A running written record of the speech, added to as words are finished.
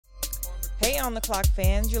Hey On The Clock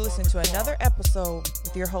fans, you're listening to another episode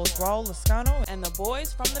with your host Raul Lascano and the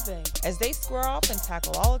boys from the Bay as they square off and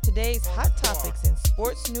tackle all of today's hot topics in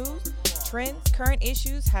sports news, trends, current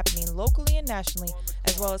issues happening locally and nationally,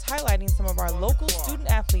 as well as highlighting some of our local student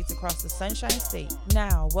athletes across the Sunshine State.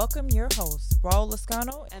 Now, welcome your hosts, Raul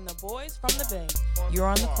Lascano and the boys from the Bay. You're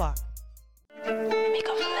on the clock.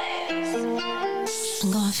 Meco, Velez.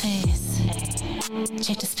 I'm going fast.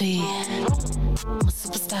 Check the speed. I'm a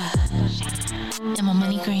superstar. And my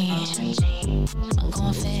money green. I'm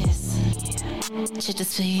going fast. Check the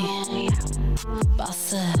speed.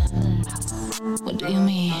 Boss up. What do you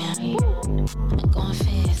mean? I'm going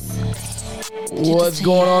fast. What's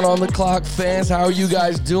going on the clock, fans? How are you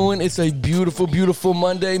guys doing? It's a beautiful, beautiful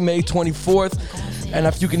Monday, May 24th. And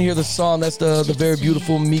if you can hear the song, that's the very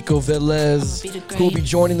beautiful Meco Velez, who will be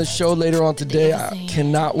joining the show later on today. I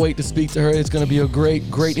cannot wait to speak to her. It's going to be a great,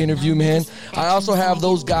 great interview, man. I also have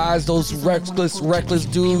those guys, those reckless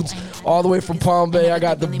dudes all the way from Palm Bay. I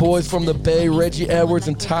got the boys from the Bay, Reggie Edwards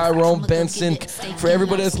and Tyrone Benson. For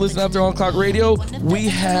everybody that's listening out there on Clock Radio, we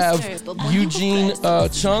have Eugene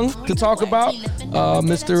Chung to talk about.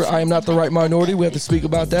 Mr. I Am Not the Right Minority. We have to speak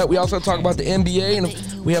about that. We also talk about the NBA, and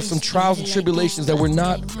we have some trials and tribulations that we're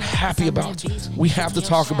not happy about. We have to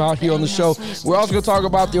talk about here on the show. We're also going to talk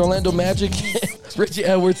about the Orlando Magic. Reggie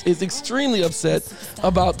Edwards is extremely upset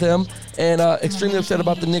about them and extremely upset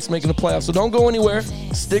about the Knicks making the playoffs. So don't go anywhere.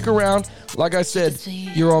 Stick around. Like I said,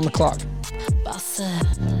 you're on the clock. Boss up.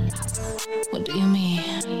 What do you mean?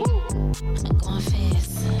 I'm going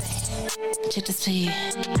fast. Check the speed.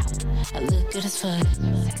 I look good as fuck.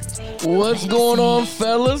 What's going on,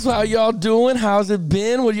 fellas? How y'all doing? How's it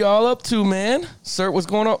been? What y'all up to, man? Sir, what's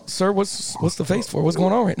going on? Sir, what's the face for? What's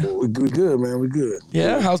going on right now? We good, man. We good.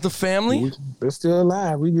 Yeah, how's the family? They're still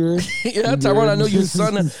alive. We good. Yeah, Tyrone, I know your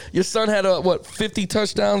son had 50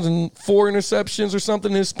 touchdowns and 4 interceptions or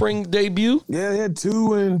something in his spring debut? Yeah, he had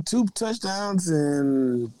two touchdowns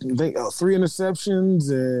and I think 3 interceptions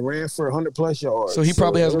and ran for 100+ yards. So he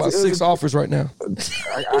probably has about 6 offers right now.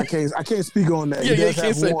 I can't speak on that. Yeah, he you does can't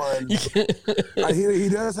have say. one. He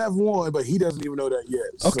does have one, but he doesn't even know that yet.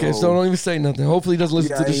 Okay, so don't even say nothing. Hopefully he doesn't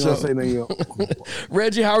listen to the show. Say nothing.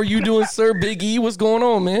 Reggie, how are you doing, sir? Big E, what's going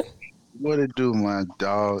on, man? What it do, my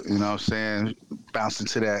dog? You know what I'm saying? Bouncing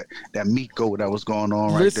to that Meco that was going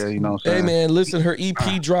on right there, you know what I'm saying? Hey, man, listen, her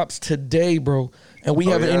EP drops today, bro. And we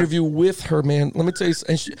have an interview with her, man. Let me tell you,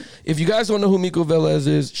 if you guys don't know who Meco Velez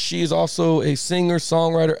is, she is also a singer,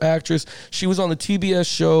 songwriter, actress. She was on the TBS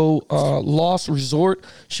show Lost Resort.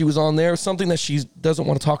 She was on there, something that she doesn't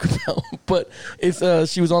want to talk about. But it's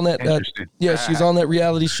she was on that. She's on that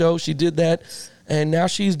reality show. She did that. And now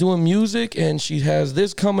she's doing music, and she has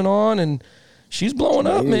this coming on, and she's blowing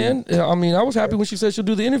up, man. I mean, I was happy when she said she'll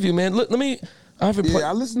do the interview, man. Let me. I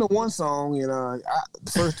listened to one song, and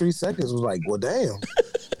the first 3 seconds was like, well, damn.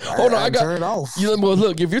 Hold on, I got turned it off. Well,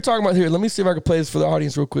 look, if you're talking about here, let me see if I can play this for the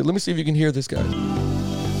audience real quick. Let me see if you can hear this, guys.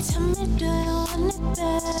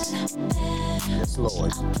 Yes,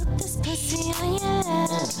 Lord.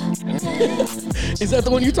 Is that the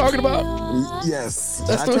one you're talking about? Yes.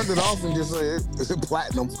 I turned it off and just said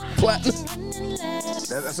platinum.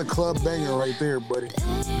 That's a club banger right there, buddy.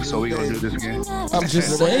 So we gonna do this again? I'm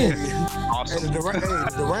just saying. Awesome. Hey, the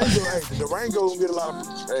Durango gonna get a lot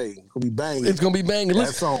of. Hey, gonna be banging. It's gonna be banging. That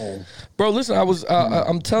song, bro. Listen,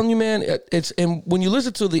 I'm telling you, man. It's and when you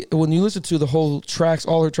listen to the whole tracks,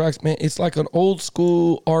 all her tracks, man, it's like an old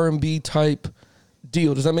school R&B type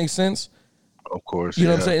deal. Does that make sense? Of course. You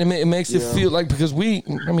know what I'm saying? It makes it feel like, because when's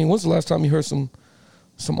the last time you heard some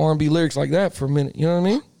R&B lyrics like that for a minute? You know what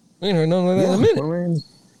I mean? We ain't heard nothing like that in a minute.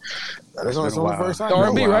 That's on the first time.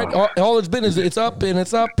 R&B, right? All it's been is it's up and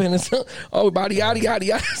it's up and it's body yada yada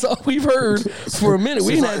yada. That's all we've heard for a minute.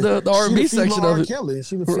 We had the R&B section of it.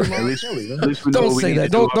 She was R. Kelly. Don't say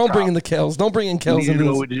that. Don't bring in the Kells. Don't bring in Kells into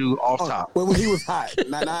this. What you off top? Well, when he was hot,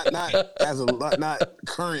 not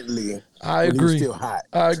currently. I agree. He was still hot.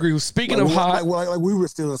 I agree. Speaking of hot, like we were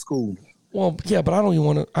still in school. Well, yeah, but I don't even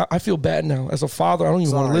want to. I feel bad now as a father. I don't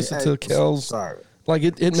even want to listen to Kells. Sorry. Like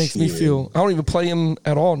it makes me feel. I don't even play him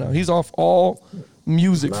at all now. He's off all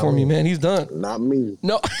music for me, man. He's done. Not me.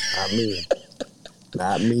 No. Not me.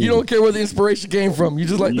 Not me. You don't care where the inspiration came from. You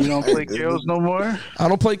just like. You don't play Kells no more? I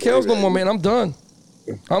don't play Kells no more, man. I'm done.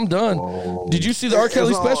 Whoa. Did you see the R.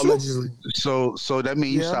 Kelly special? So that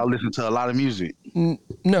means you start listening to a lot of music.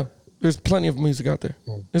 No. There's plenty of music out there.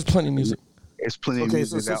 There's plenty of music. It's plenty of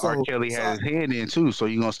music that R. Kelly has his head in too. So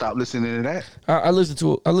you gonna stop listening to that? I listen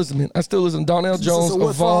to it. Man. I still listen to Donnell Jones,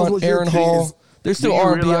 Yvonne, Aaron Hall, There's still Do you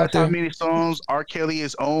R&B realize out there. how many songs R. Kelly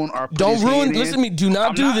has owned or put Don't his ruin. hand Listen in? to me. Do not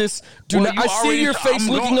I'm do not- this. Well, I you see already- your face I'm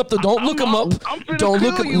looking going- up. Don't look him up. I'm finna Don't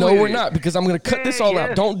look kill him. you No, with we're it. not because I'm gonna cut this all out.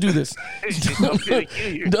 Yes. Don't do this. I'm finna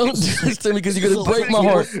kill you. Don't do this to me because you're gonna So- break my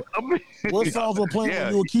heart. What songs were playing Yeah.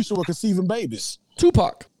 when you and Keisha were conceiving babies?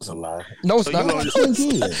 Tupac. It's a lie. No, it's So not. you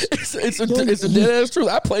gonna- It's a dead ass truth.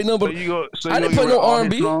 I play no, So but you go. So I you didn't gonna play get no all his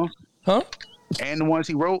R&B. songs Huh? and the ones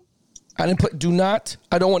he wrote. I didn't play. Do not.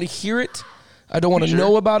 I don't want to hear it. I don't want to You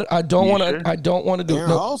know sure? about it. I don't You want to. sure? I don't want to do it. Aaron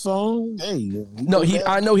No, Hall song. Hey, no.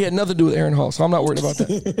 I know he had nothing to do with Aaron Hall, so I'm not worried about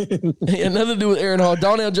that. He had nothing to do with Aaron Hall.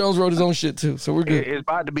 Donnell Jones wrote his own shit too, so we're good. It's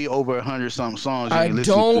about to be over 100 something songs. You I ain't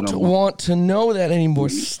listening to don't no more. want to know that anymore.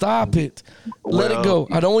 Stop it. Let it Well, go.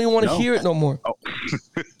 I don't even want to no. hear it no more. Oh.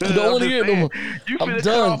 I don't want to I'm hear it just no more. saying, You I'm finna cut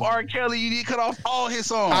done. off R. Kelly. You need to cut off all his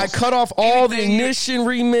songs. I cut off all the Anything you- Ignition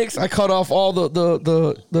remix. I cut off all the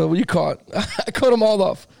what do you call it? I cut them all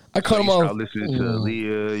off. I cut them You all stop off. listening to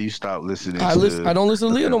Aaliyah. You stop listening. I don't listen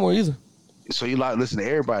to Leah no more either. So you like listen to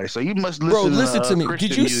everybody. So you must listen. Bro, listen to me. Christian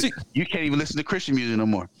Did you music. see- You can't even listen to Christian music no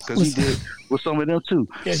more because he did with some of them too.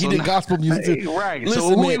 Yeah, he So did now- gospel music too. Right. Listen, so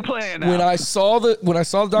who man, you playing now? when I saw the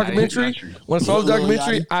documentary, country. Lil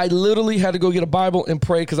Yachty. I literally had to go get a Bible and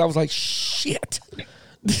pray because I was like, shit.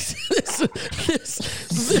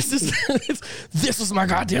 This is my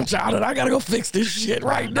goddamn childhood. I gotta go fix this shit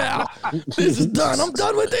right now. This is done. I'm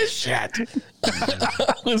done with this shit.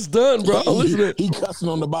 It's done, bro. Listen, He cussing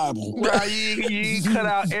on the Bible. Bro, you cut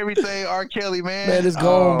out everything R. Kelly, man. man, it's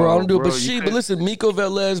gone, bro. I don't do it. Bro, But listen, Meco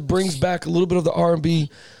Velez brings back a little bit of the R&B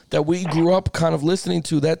that we grew up kind of listening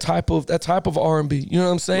to. That type of R&B. You know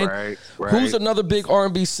what I'm saying? Right. Who's another big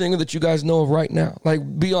R&B singer that you guys know of right now?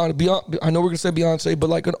 Like beyond. I know we're gonna say Beyonce, but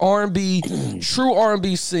like an R&B, true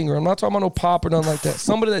R&B singer. I'm not talking about no pop or nothing like that.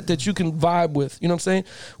 Somebody that you can vibe with. You know what I'm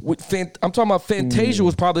saying? I'm talking about Fantasia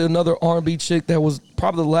was probably another R&B chick that was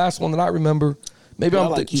probably the last one that I remember. Maybe Yeah, I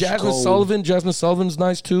I'm like Keisha Jasmine Cole. Sullivan. Jasmine Sullivan's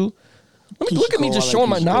nice too. Keisha Look at me Cole, just I showing like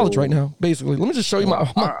my Keisha knowledge Cole. right now. Basically, let me just show you my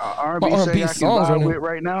R&B, R&B say I can songs vibe right now. with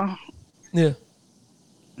right now. Yeah.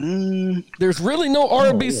 Mm, There's really no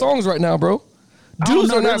R&B songs right now, bro.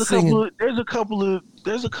 Dudes are not singing. There's a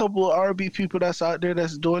couple of R&B people that's out there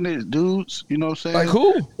that's doing it. Dudes, you know what I'm saying? Like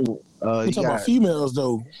who? We you talking about got- females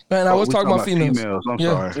though. Man, I was we talking about females. I'm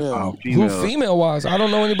Yeah. sorry. Yeah. Who Females. female wise? I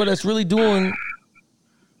don't know anybody that's really doing.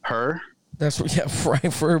 Her. That's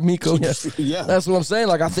right for Meco. Yeah. Yeah. That's what I'm saying.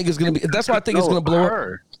 Like I think it's gonna be. That's why I think it's gonna blow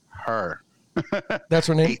up. Her. That's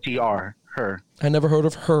her name. ATR. Her. I never heard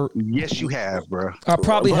of her. Yes, you have, bro. I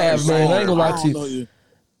probably have, man. I ain't gonna lie to I don't know you.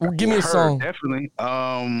 Give me a Her, song. definitely.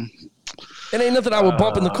 It ain't nothing I would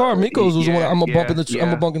bump in the car. Miko's was one. I'm gonna bump in the. I'm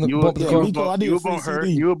gonna bump in the You bump in the yeah, car. Miko, I need You a would free bump her.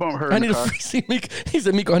 CD. You would bump her. I in need the a car. free CD. He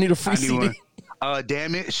said, Miko, I need a free I need CD. one.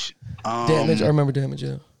 Damage. Damage. I remember Damage.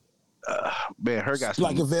 Yeah. Man, her got some.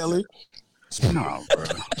 Like a Velez. No, bro.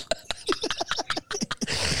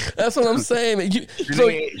 That's what I'm saying. Man.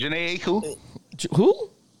 Janae Aiku. Who?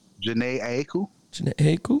 Janae Aiku. Janae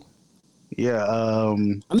Aiku? Yeah. I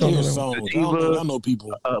know Don't your know. songs. Sativa. I know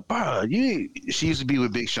people. Bro, she used to be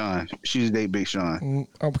with Big Sean. She used to date Big Sean.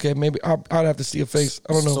 Okay, maybe I'd have to see a face.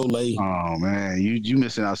 I don't know. So late. Oh man, you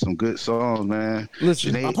missing out some good songs, man.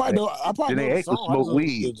 Listen, Janae, I probably know Janae the Aiken song. I smoked know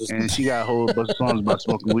weed, the- and she got a whole bunch of songs about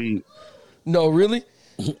smoking weed. no, really?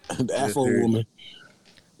 the Afro woman.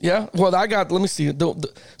 Yeah. Well, I got. Let me see.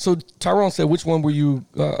 So Tyrone said, which one were you?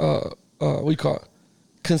 What do you call it?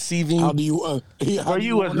 Conceiving. How do you? How Bro, do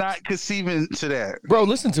you was want it? not conceiving to that. Bro,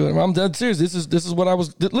 listen to him. I'm dead serious. This is what I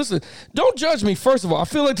was. Listen, don't judge me. First of all, I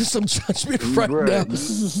feel like there's some judgment right Bruh, now.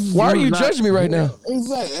 Why are you not- judging me right now,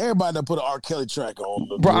 Exactly. Everybody that put an R. Kelly track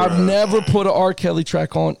on. bro? I've never put an R. Kelly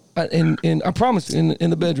track on. In I promise in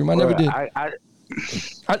the bedroom. I never did.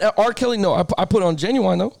 R. Kelly, no. I put on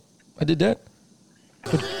Genuine though. I did that.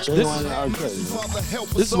 Genuine R. Kelly.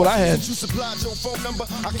 This is what I had.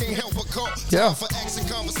 Yeah.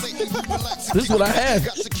 This is what I had.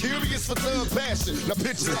 This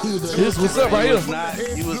what's up right here.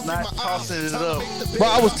 You was not tossing it up. Bro,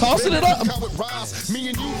 I was tossing it up.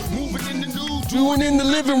 Doing in the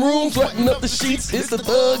living room, flattening up the sheets. It's the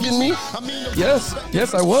thug in me.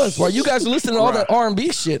 Yes, I was. While you guys are listening to all that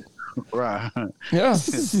R&B shit. Right. Yeah,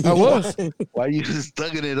 I was. Why you just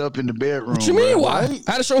thugging it up in the bedroom? What you mean? bro? Why?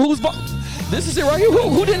 I had to show who's. This is it right here.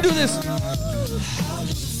 Who didn't do this?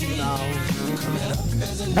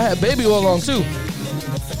 I had baby oil on too.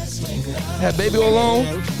 Had baby oil on.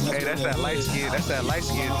 Hey, that's that light skin. That's that light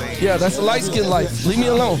skin thing. Yeah, that's the light skin life. Leave me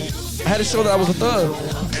alone. I had to show that I was a thug.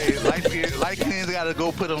 Hey, light skins gotta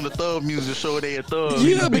go put on the thug music to show they a thug.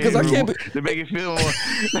 Yeah, because I can't be. To make it feel more,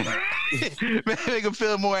 make it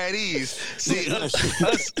feel more at ease. See,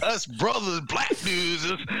 us brothers, black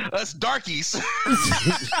dudes, us darkies.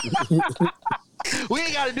 We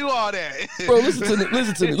ain't gotta do all that. Bro, listen to me.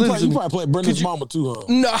 You probably play Brenda's mama too, huh?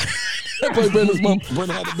 No, I play Brenda's mom.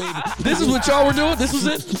 Brenda had the baby. This is what y'all were doing? This was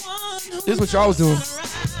it? This is what y'all was doing.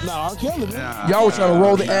 Nah, R. Kelly, man. Y'all were trying to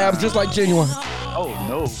roll the abs just like Genuine. Oh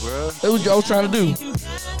no, bro. That's what y'all was trying to do.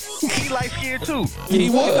 He light skinned too. He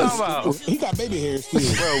was. He got baby hair still.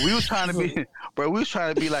 Bro, we was trying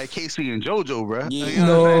to be like Casey and JoJo, bro. Yeah. You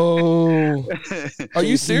know No. Are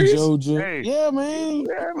you serious? JoJo. Hey. Yeah, man.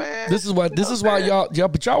 Yeah, man. This is why y'all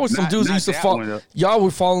but y'all were some dudes that used to that fall. one, though. Y'all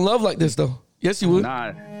would fall in love like this though. Yes, you would.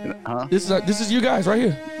 Nah, huh? This is you guys right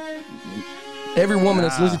here. Every woman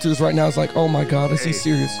that's listening to this right now is like, oh my God, is he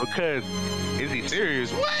serious? Because is he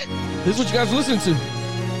serious? What? This is what you guys are listening to.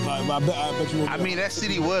 I bet you. I mean, that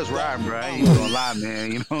city was riding, bro. I ain't gonna lie,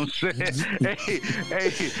 man. You know what I'm saying?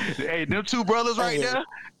 hey, them two brothers right there.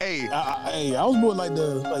 Hey, I was born like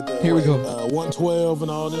the. Here we go. 112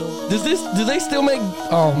 and all them. Do they still make?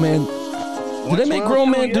 Oh man, do they make grown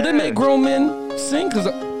men? Do they make grown men sing? Because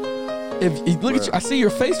if you look at you, I see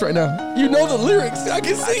your face right now. You know the lyrics. I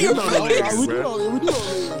can see your face. We do know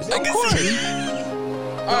lyrics. I can see.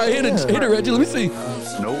 All right, hit it, Reggie. Let me see.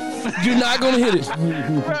 nope. You're not gonna hit it,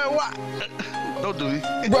 Bro, what? Don't do it.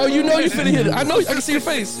 bro. You know you finna hit it. I know. I can see your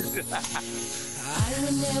face.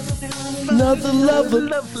 Another lover.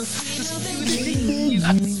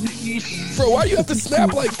 Bro, why you have to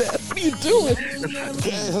snap like that? What are you doing?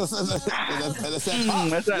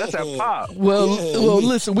 That's that pop. Well,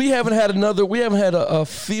 listen, we haven't had a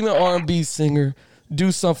female R&B singer do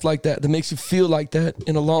something like that makes you feel like that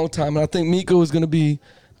in a long time. And I think Meco is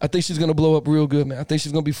I think she's gonna blow up real good, man. I think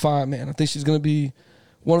she's gonna be fine, man. I think she's gonna be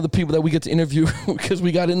one of the people that we get to interview because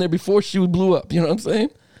we got in there before she blew up. You know what I'm saying?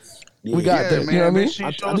 Yeah. We got there. Man, you know what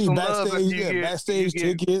I mean? I need backstage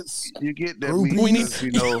tickets. You get that. Groupies. We need,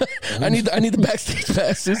 you know. I need the backstage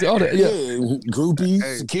passes, all that. Yeah. Groupies,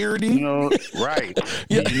 Hey, security. You know, right.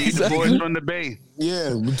 Yeah, You need exactly. the boys from the Bay.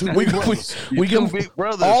 Yeah, We Two can. big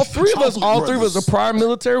brothers. All three of us Brothers. are prior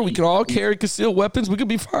military. We can all carry concealed weapons. We could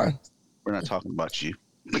be fine. We're not talking about you.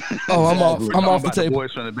 Oh, I'm off. We're I'm talking off the about table.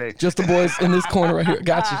 boys from the Bay. Just the boys in this corner right here.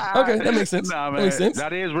 Gotcha. Okay, that makes sense. Nah, That man. makes sense.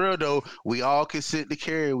 That is real though. We all can sit to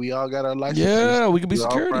carry. We all got our licenses. Yeah, we could be We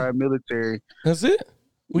all security. prior military. That's it.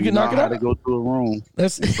 We can know knock it how out. to go to a room.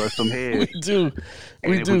 That's Bust some we heads. do.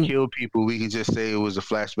 And We if we do. kill people, we can just say it was a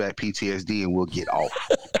flashback PTSD and we'll get off.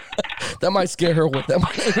 That might scare her away. That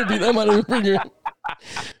might even bring her.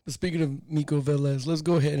 But speaking of Meco Velez, let's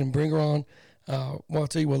go ahead and bring her on. Well, I'll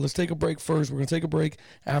tell you what, let's take a break first. We're going to take a break.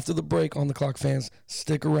 After the break, On the Clock fans,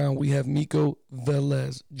 stick around. We have Meco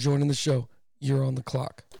Velez joining the show. You're on the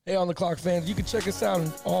clock. Hey, On the Clock fans, you can check us out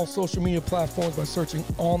on all social media platforms by searching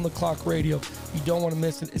On the Clock Radio. You don't want to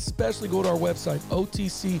miss it. Especially go to our website,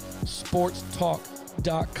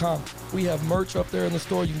 otcsportstalk.com. We have merch up there in the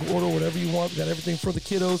store. You can order whatever you want. We got everything for the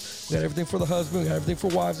kiddos. We got everything for the husband. We got everything for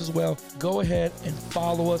wives as well. Go ahead and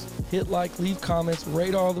follow us. Hit like, leave comments,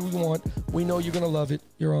 rate all that we want. We know you're going to love it.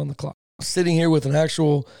 You're on the clock. Sitting here with an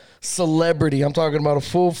actual celebrity. I'm talking about a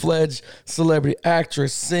full-fledged celebrity,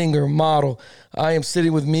 actress, singer, model. I am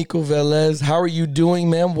sitting with Meco Velez. How are you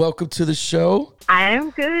doing, ma'am? Welcome to the show. I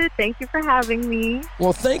am good. Thank you for having me.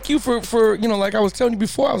 Well, thank you for like I was telling you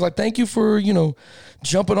before, I was like, thank you for,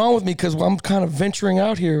 jumping on with me because I'm kind of venturing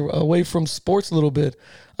out here away from sports a little bit.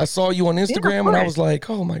 I saw you on Instagram and I was like,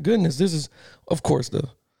 oh my goodness, this is, of course, the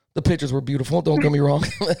pictures were beautiful. Don't get me wrong.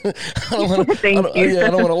 I don't want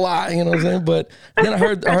to lie, you know what I'm saying? But then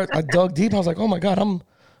I dug deep. I was like, oh my God, I'm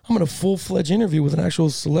in a full-fledged interview with an actual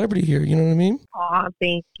celebrity here. You know what I mean? Oh,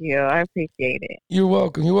 thank you. I appreciate it. You're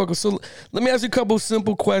welcome. You're welcome. So let me ask you a couple of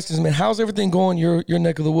simple questions, man. How's everything going your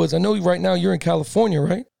neck of the woods? I know right now you're in California,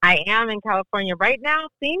 right? I am in California right now.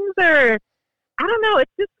 Things are, I don't know.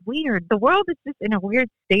 It's just weird. The world is just in a weird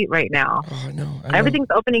state right now. Oh, I know. Everything's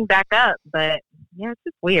opening back up, but yeah, it's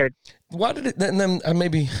just weird. Why did it? And then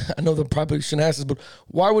maybe I know they probably shouldn't ask this, but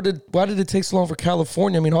why did it take so long for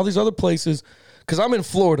California? I mean, all these other places. Because I'm in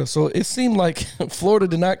Florida, so it seemed like Florida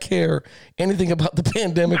did not care anything about the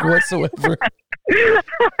pandemic whatsoever.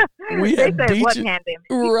 We had beaches,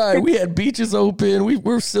 right? We had beaches open.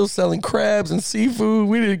 We're still selling crabs and seafood.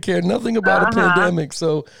 We didn't care nothing about a pandemic.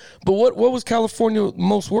 So, but what was California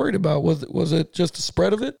most worried about? Was it just the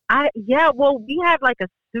spread of it? Well, we had like a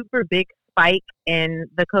super big spike in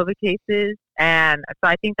the COVID cases, and so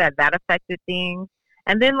I think that affected things.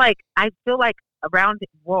 And then, like, I feel like around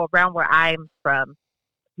where I'm from,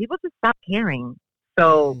 people just stopped caring.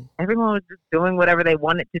 So everyone was just doing whatever they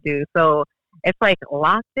wanted to do. So it's like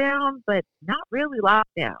lockdown, but not really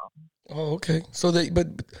lockdown. Oh, okay. So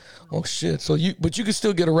oh shit. So you could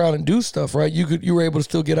still get around and do stuff, right? You were able to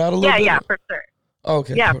still get out a little bit? Yeah, for sure.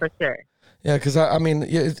 Okay. Yeah, for sure. Yeah, because I mean,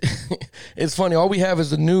 it's funny. All we have is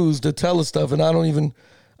the news to tell us stuff, and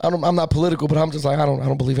I'm not political, but I'm just like, I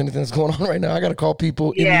don't believe anything that's going on right now. I got to call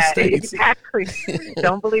people in these states. Exactly.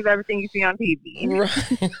 Don't believe everything you see on TV.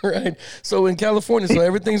 Right. So in California, so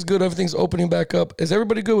everything's good. Everything's opening back up. Is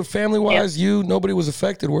everybody good with family-wise? Yep. Nobody was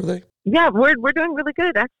affected, were they? Yeah, we're doing really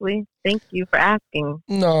good, actually. Thank you for asking.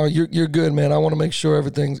 No, you're good, man. I want to make sure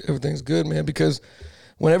everything's good, man, because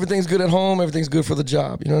when everything's good at home, everything's good for the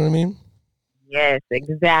job. You know what I mean? Yes,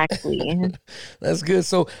 exactly. That's good.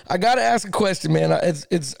 So I got to ask a question, man.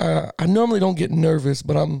 I normally don't get nervous,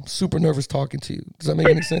 but I'm super nervous talking to you. Does that make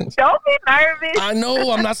any sense? Don't be nervous. I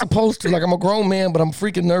know I'm not supposed to. Like, I'm a grown man, but I'm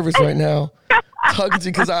freaking nervous right now talking to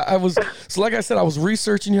you because I was. So like I said, I was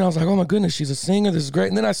researching you. I was like, oh my goodness, she's a singer. This is great.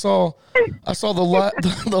 And then I saw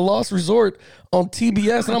the Lost Resort on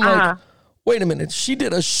TBS, and I'm like, wait a minute, she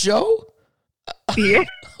did a show. Yeah.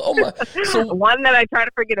 Oh my! So one that I try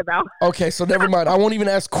to forget about. Okay, so never mind. I won't even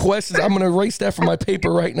ask questions. I'm going to erase that from my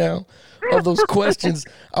paper right now. Of those questions,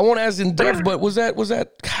 I won't ask in depth. But was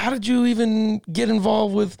that? How did you even get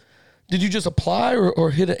involved with? Did you just apply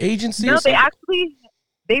or hit an agency? No,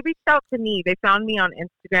 they reached out to me. They found me on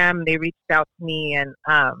Instagram. And they reached out to me, and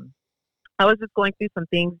I was just going through some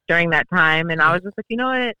things during that time, and I was just like, you know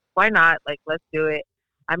what? Why not? Like, let's do it.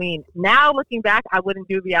 I mean, now looking back, I wouldn't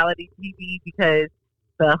do reality TV because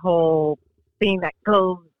the whole thing that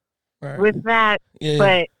goes with that. Yeah.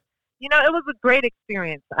 But, you know, it was a great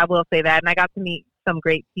experience. I will say that. And I got to meet some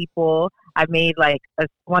great people. I made like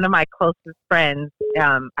one of my closest friends.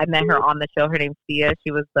 I met her on the show. Her name's Sia.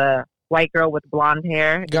 She was the white girl with blonde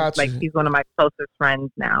hair. Gotcha. Like, she's one of my closest friends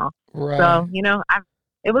now. Right. So, you know,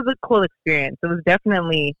 it was a cool experience. It was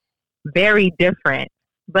definitely very different,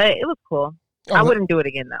 but it was cool. Oh, I wouldn't do it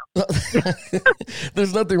again, though.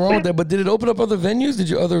 There's nothing wrong with that. But did it open up other venues? Did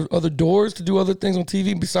you other doors to do other things on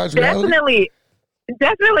TV besides reality?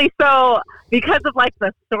 Definitely. So because of like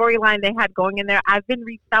the storyline they had going in there, I've been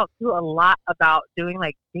reached out to a lot about doing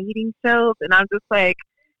like dating shows, and I'm just like,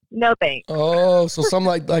 no thanks. Oh, so some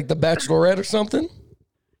like The Bachelorette or something?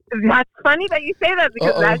 That's funny that you say that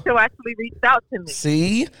because that show actually reached out to me.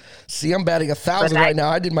 See, I'm batting 1,000 right now.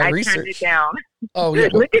 I did my research. I turned it down. Oh yeah,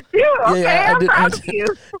 look at you. Okay, yeah, I'm proud of you.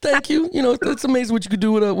 Thank you. You know, it's amazing what you could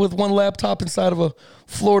do with one laptop inside of a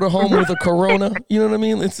Florida home with a Corona. You know what I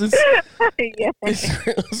mean? It's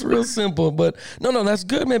real simple. But no, that's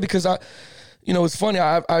good, man. Because it's funny.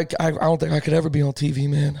 I don't think I could ever be on TV,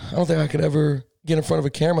 man. I don't think I could ever get in front of a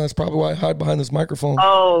camera. That's probably why I hide behind this microphone.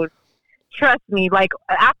 Oh. Trust me, like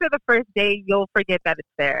after the first day, you'll forget that it's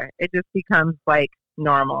there. It just becomes like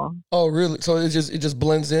normal. Oh, really? So it just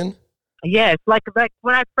blends in? Yes. Like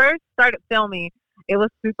when I first started filming, it was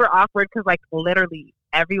super awkward because like literally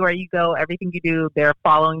everywhere you go, everything you do, they're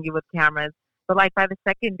following you with cameras. But like by the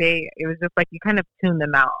second day, it was just like you kind of tune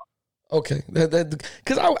them out. Okay,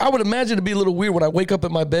 because I would imagine it'd be a little weird when I wake up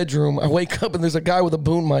in my bedroom. I wake up and there's a guy with a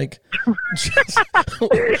boom mic, just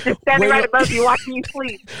standing right above you, watching you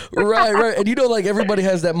sleep. Right, and like everybody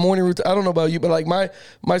has that morning routine. I don't know about you, but like I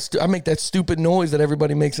make that stupid noise that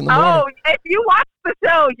everybody makes in the morning. Oh, if you watch the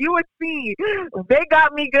show, you would see they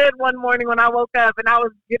got me good one morning when I woke up and I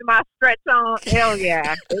was getting my stretch on. Hell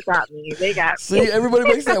yeah, they got me. See, everybody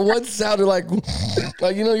makes that one sound like you're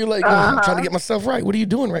like, I'm trying to get myself right. What are you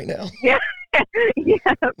doing right now? Yeah,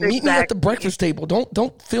 Meet me at the breakfast table.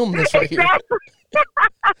 Don't film this right here.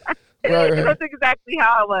 Right. That's exactly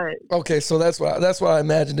how I was. Okay, so that's why I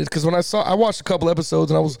imagined it. Because when I watched a couple episodes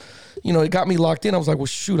and I was, it got me locked in. I was like, well,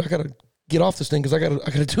 shoot, I gotta get off this thing because I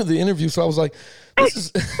gotta do the interview. So I was like, this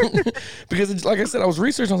is because like I said, I was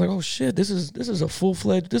researching. I was like, oh shit, this is a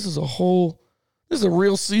full-fledged. This is a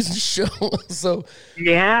real season show. So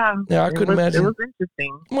yeah, I couldn't imagine. It was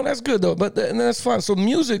interesting. Well, that's good though, and that's fine. So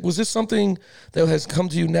music, was this something that has come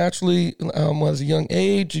to you naturally as a young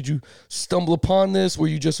age? Did you stumble upon this? Were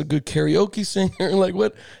you just a good karaoke singer? Like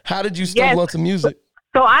what? How did you stumble onto music?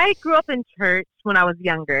 So I grew up in church when I was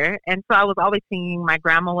younger, and so I was always singing. My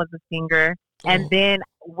grandma was a singer. And then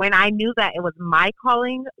when I knew that it was my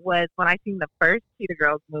calling was when I seen the first Cheetah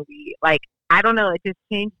Girls movie. Like, I don't know, it just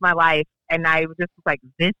changed my life. And I just was like,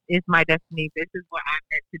 this is my destiny. This is what I'm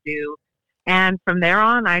meant to do. And from there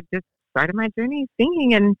on, I just started my journey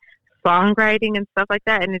singing and songwriting and stuff like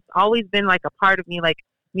that. And it's always been like a part of me. Like,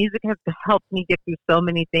 music has helped me get through so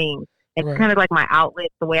many things. It's kind of like my outlet,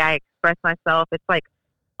 the way I express myself. It's like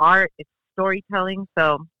art, it's storytelling.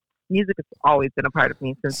 So music has always been a part of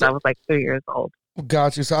me since I was like 3 years old.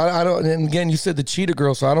 Got you. So I don't. And again, you said the Cheetah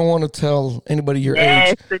Girl, so I don't want to tell anybody your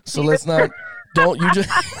age. So let's not. Don't you just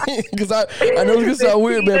because I know it's gonna sound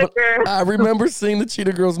weird, man, but I remember seeing the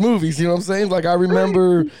Cheetah Girls movies. You know what I'm saying? Like I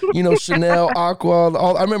remember, Chanel, Aqua.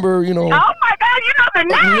 I remember, Oh my God, you know the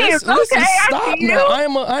names. Listen, Okay, stop now.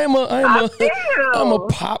 I'm a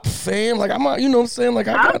pop fan. Like I'm a, you know what I'm saying? Like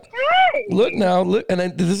I got. Look,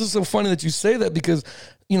 and this is so funny that you say that because.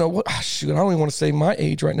 You know what? Shoot, I don't even want to say my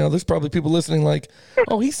age right now. There's probably people listening like,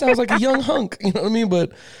 oh, he sounds like a young hunk. You know what I mean?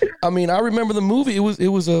 But I mean, I remember the movie. It was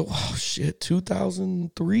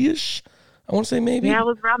 2003-ish. I want to say maybe. Yeah, it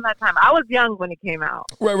was around that time. I was young when it came out.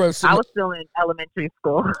 Right. So I was still in elementary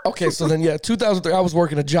school. Okay, so then 2003. I was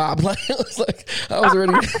working a job. Like it was like I was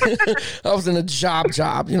already. I was in a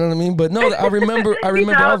job. You know what I mean? But no, I remember. I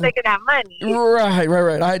was making that money.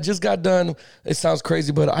 Right. I had just got done. It sounds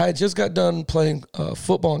crazy, but I had just got done playing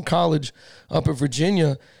football in college up in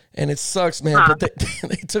Virginia. And it sucks, man. But they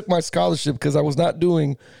took my scholarship because I was not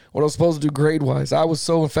doing what I was supposed to do grade-wise. I was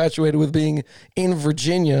so infatuated with being in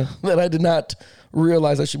Virginia that I did not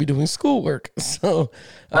realize I should be doing schoolwork. So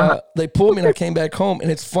they pulled me and I came back home.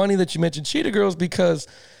 And it's funny that you mentioned Cheetah Girls because,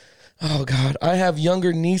 oh, God, I have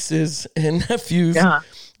younger nieces and nephews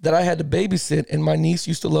that I had to babysit. And my niece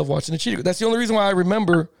used to love watching the Cheetah Girls. That's the only reason why I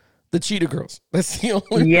remember the Cheetah Girls. That's the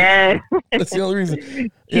only That's the only reason.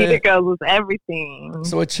 Cheetah Girls was everything.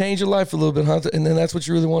 So it changed your life a little bit, huh? And then that's what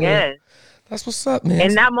you really wanted. Yes. That's what's up, man.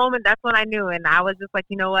 In that moment, that's when I knew. And I was just like,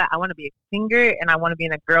 you know what? I want to be a singer and I want to be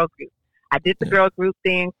in a girl group. I did the girl group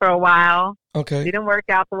thing for a while. Okay. Didn't work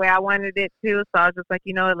out the way I wanted it to. So I was just like,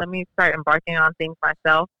 you know what? Let me start embarking on things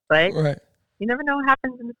myself. But you never know what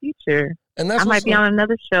happens in the future. And that's I might be on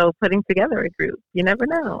another show putting together a group. You never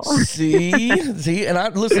know. See, and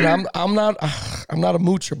I'm not a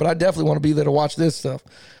moocher, but I definitely want to be there to watch this stuff.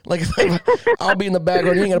 Like I'll be in the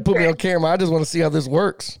background. You ain't gonna put me on camera. I just want to see how this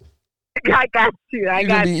works. I got you.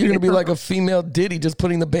 You're gonna be like a female Diddy, just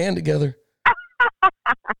putting the band together.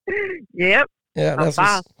 Yep. Yeah, that's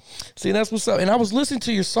what's up. And I was listening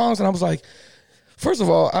to your songs, and I was like. First of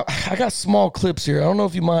all, I got small clips here. I don't know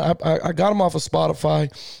if you mind. I got them off of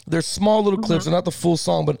Spotify. They're small little clips. They're not the full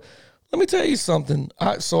song, but let me tell you something.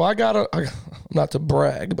 I got not to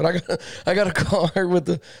brag, but I got a car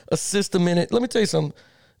with a system in it. Let me tell you something.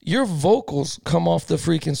 Your vocals come off the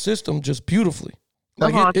freaking system just beautifully.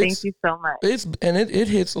 Like thank you so much. It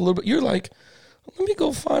hits a little bit. You're like, let me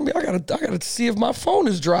go find me. I gotta see if my phone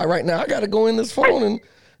is dry right now. I gotta go in this phone and.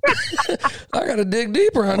 I gotta dig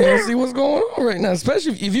deeper on here and see what's going on right now.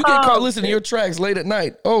 Especially if you get caught listening to your tracks late at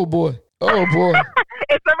night. Oh boy. It's a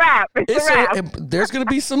wrap. It's a wrap. There's gonna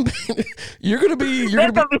be some. There's gonna be some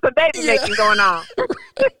baby making going on.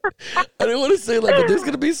 I didn't want to say but there's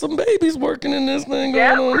gonna be some babies working in this thing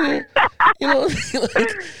going on here. You know,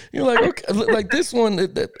 you're like okay, like this one,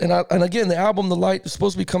 and again, the album "The Light" is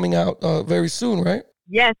supposed to be coming out very soon, right?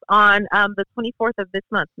 Yes, on the 24th of this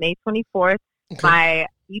month, May 24th. Okay. My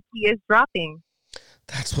EP is dropping.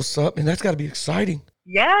 That's what's up, and that's got to be exciting.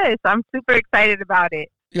 Yes, I'm super excited about it.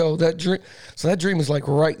 Yo, that dream is like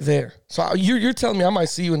right there. So you're telling me I might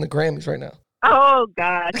see you in the Grammys right now. Oh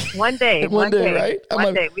God, one day, one day, right?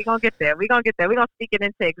 One day, we're gonna get there. We're gonna speak it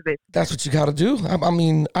into existence. That's what you got to do. I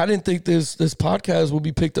mean, I didn't think this podcast would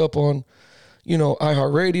be picked up on.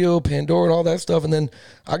 iHeartRadio, Pandora, and all that stuff. And then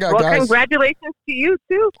I got guys. Congratulations to you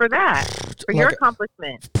too for that, for your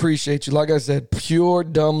accomplishment. Appreciate you. Like I said, pure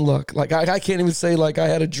dumb luck. Like I can't even say like I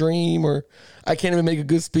had a dream or I can't even make a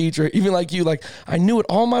good speech or even like you. Like I knew it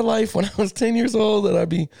all my life when I was 10 years old that I'd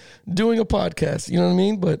be doing a podcast. You know what I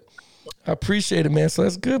mean? But I appreciate it, man. So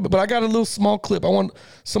that's good. But I got a little small clip. I want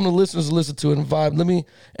some of the listeners to listen to it and vibe.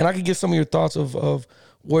 And I can get some of your thoughts of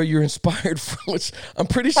where you're inspired from, which I'm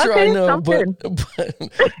pretty sure I know, but I'm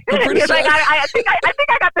pretty sure. I think I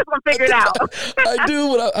got this one figured out. I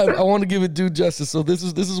do, but I want to give it due justice. So this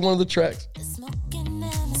is one of the tracks.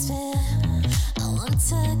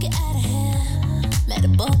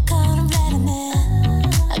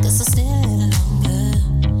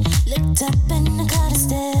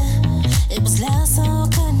 It was loud, so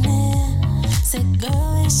couldn't said,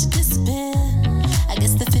 girl, it should disappear. I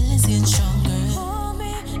guess the feeling's getting stronger.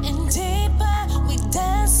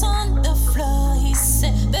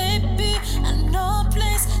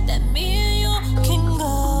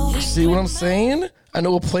 See what I'm saying? I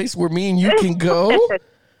know a place where me and you can go.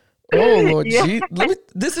 Oh Lord, gee.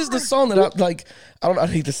 This is the song that I like. I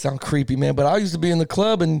hate to sound creepy, man, but I used to be in the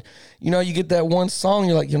club, and you get that one song.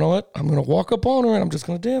 You're like, you know what? I'm gonna walk up on her, and I'm just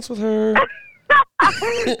gonna dance with her.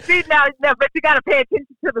 See now, but you gotta pay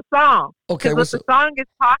attention to the song. Okay, what the song is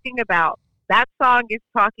talking about that song is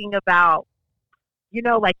talking about,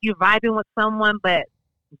 like you vibing with someone, but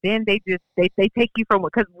then they take you from,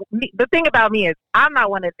 because the thing about me is I'm not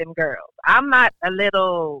one of them girls. I'm not a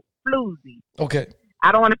little floozy. Okay.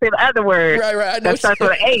 I don't want to say the other word. Right. I know that starts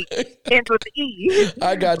with an H, ends with the E.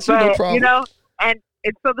 I got you. But, No problem. and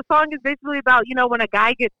so the song is basically about, when a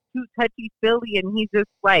guy gets too touchy-feely and he's just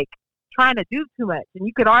like trying to do too much. And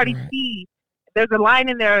you could already see, there's a line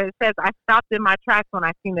in there that says, I stopped in my tracks when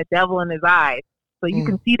I seen the devil in his eyes. So you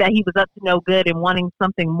can see that he was up to no good and wanting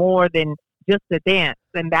something more than just a dance.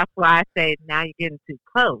 And that's why I say, now you're getting too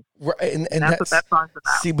close. Right, and that's what that song's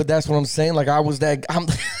about. See, but that's what I'm saying. Like, I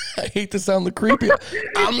hate to sound the creepy.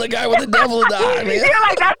 I'm the guy with the devil in the eye, man. You're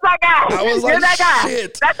like, that's my guy. I was You're like, that guy.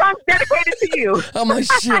 shit. That song's dedicated to you. I'm like,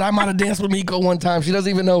 shit, I might have danced with Meco one time. She doesn't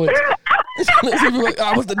even know it.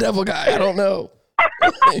 I was the devil guy. I don't know.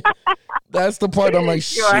 That's the part I'm like,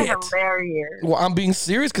 shit. You're hilarious. Well, I'm being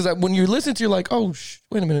serious because when you listen to, you're like, oh,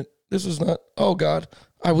 wait a minute. This is not, oh, God.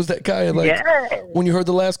 I was that guy. Like, when you heard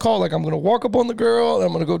the last call, like, I'm going to walk up on the girl, and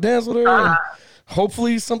I'm going to go dance with her, and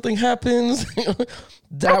hopefully something happens.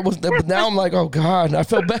 But now I'm like, oh, God. And I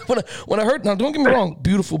felt bad when I heard, now don't get me wrong,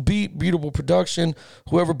 beautiful beat, beautiful production.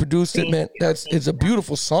 Whoever produced it, man, it's a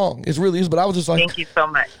beautiful song. It really is. But I was just like, thank you so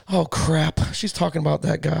much. Oh, crap. She's talking about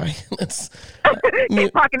that guy.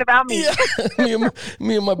 She's talking about me. Yeah,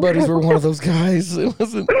 me and my buddies were one of those guys. It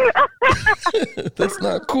wasn't. That's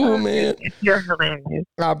not cool, man. You're hilarious.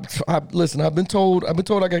 Listen, I've been told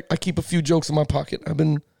I keep a few jokes in my pocket. I've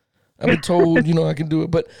been told, I can do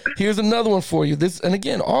it. But here's another one for you. And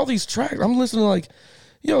again, all these tracks, I'm listening like,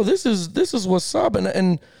 yo, this is what's up.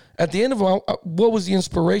 And at the end of it, what was the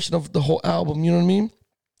inspiration of the whole album? You know what I mean?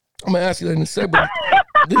 I'm gonna ask you that in a second. But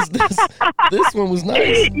this one was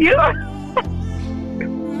nice.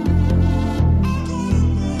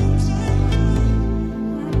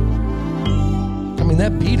 I mean,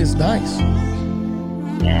 that beat is nice.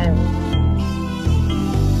 Yeah.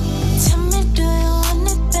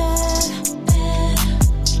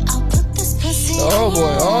 Oh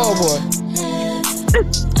boy!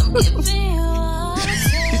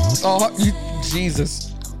 Oh,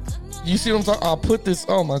 Jesus! You see what I'm talking? I'll put this.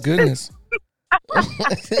 Oh my goodness!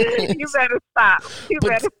 You better stop.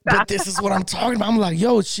 But this is what I'm talking about. I'm like,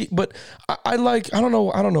 yo, But I don't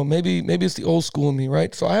know. Maybe it's the old school in me,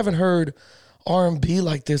 right? So I haven't heard R&B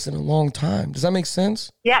like this in a long time. Does that make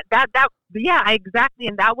sense? Yeah, exactly.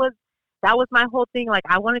 And that was my whole thing. Like,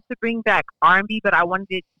 I wanted to bring back R&B, but I wanted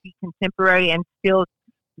it to be contemporary and still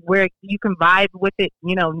where you can vibe with it,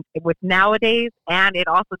 with nowadays, and it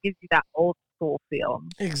also gives you that old school feel.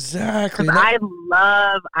 Exactly. I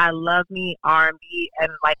love me R&B,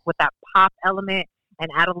 and like with that pop element and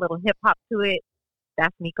add a little hip hop to it.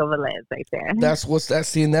 That's Meco Velez right there. That's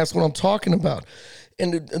what I'm talking about.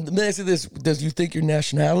 And let me ask you this: does you think your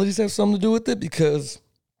nationalities have something to do with it? Because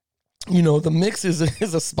the mix is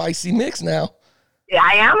a spicy mix now. Yeah,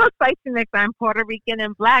 I am a spicy mix. I'm Puerto Rican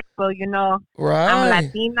and black, so right. I'm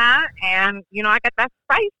Latina, and I got that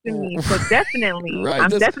spice in me. So definitely, right. I'm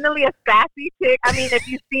definitely a sassy chick. I mean, if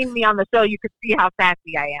you've seen me on the show, you could see how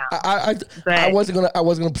sassy I am. I wasn't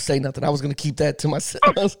gonna say nothing. I was gonna keep that to myself.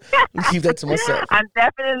 I'm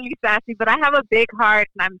definitely sassy, but I have a big heart,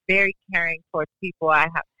 and I'm very caring towards people. I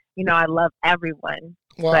love everyone.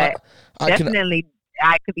 Well, but definitely.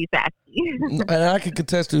 I could be sassy. And I can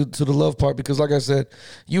contest to the love part because, like I said,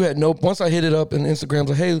 you had once I hit it up and Instagram's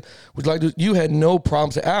like, hey, would you like to, you had no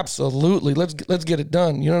problems. Absolutely. Let's get it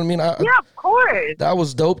done. You know what I mean? Yeah, of course. That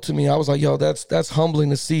was dope to me. I was like, yo, that's humbling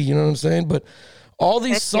to see. You know what I'm saying? But all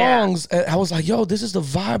these songs, I was like, yo, this is the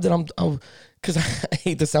vibe that because I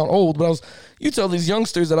hate to sound old, but you tell these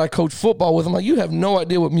youngsters that I coach football with, I'm like, you have no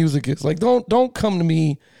idea what music is. Like, don't come to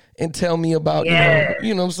me and tell me about, you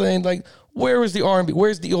know what I'm saying? Like, where is the R&B?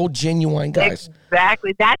 Where's the old genuine guys?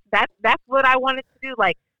 Exactly. That's what I wanted to do.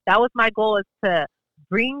 Like, that was my goal, is to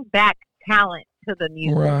bring back talent to the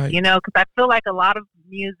music, right. Because I feel like a lot of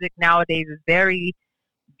music nowadays is very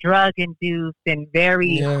drug induced and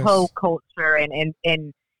very hoe culture. And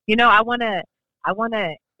I want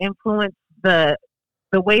to influence the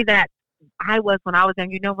way that I was when I was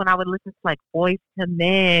young, when I would listen to like Boys to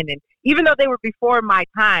Men, and even though they were before my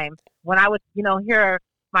time, when I would, hear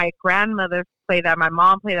my grandmother play that, my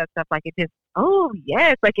mom play that stuff, like it just, oh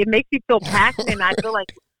yes, like it makes you feel passionate. And I feel like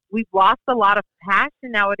we've lost a lot of passion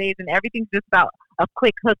nowadays, and everything's just about a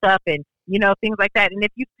quick hookup and things like that. And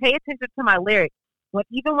if you pay attention to my lyrics,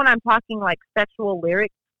 even when I'm talking like sexual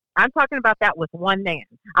lyrics, I'm talking about that with one man.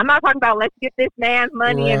 I'm not talking about let's get this man's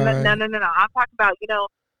money and no. I'm talking about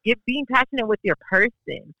being passionate with your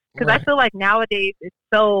person, because I feel like nowadays it's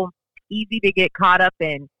so easy to get caught up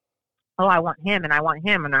in, oh, I want him and I want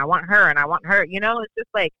him and I want her and I want her. You know, it's just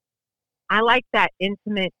like, I like that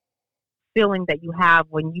intimate feeling that you have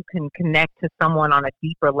when you can connect to someone on a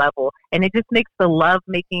deeper level. And it just makes the love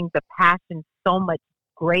making, the passion so much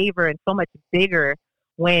graver and so much bigger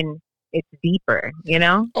when it's deeper, you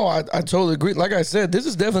know? Oh, I totally agree. Like I said, this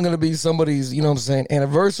is definitely going to be somebody's, you know what I'm saying,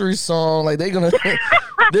 anniversary song. Like, there's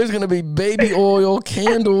going to be baby oil,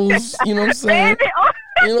 candles, you know what I'm saying? Baby oil.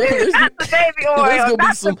 You know, Not the baby oil. There's gonna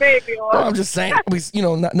be some baby oil. No, I'm just saying, you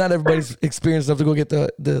know, not everybody's experienced enough to go get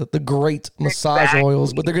the great massage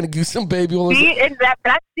oils, but they're going to give some baby oils. See, and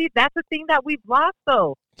that's the thing that we've lost,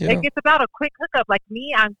 though. Yeah. Like, it's about a quick hookup. Like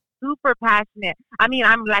me, I'm super passionate. I mean,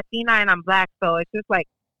 I'm Latina and I'm Black, so it's just like,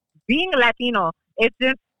 being a Latino, it's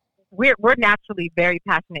just, we're naturally very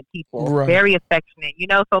passionate people, right. Very affectionate, you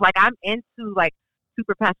know? So, like, I'm into, like,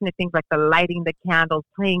 super passionate things like the lighting the candles,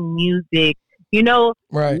 playing music, you know?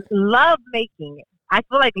 Right. Love making. I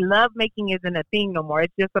feel like love making isn't a thing no more.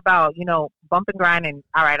 It's just about, you know, bump and grind and,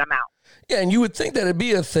 all right, I'm out. Yeah, and you would think that it'd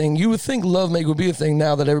be a thing. You would think love making would be a thing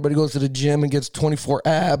now that everybody goes to the gym and gets 24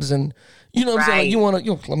 abs and, you know what I'm saying? Like, you want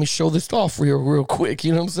to, let me show this off real quick.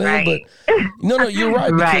 You know what I'm saying? Right. But no, you're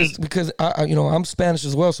right. Right. Because I, you know, I'm Spanish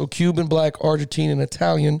as well. So Cuban, Black, Argentinian,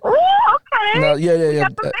 Italian. Ooh, okay. Now, yeah.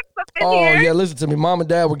 Oh, yeah, listen to me. Mom and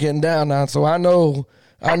Dad were getting down now. So I know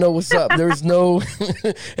what's up. There's no,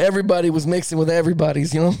 everybody was mixing with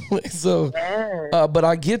everybody's, you know? So, but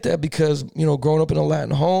I get that because, you know, growing up in a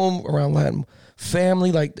Latin home, around Latin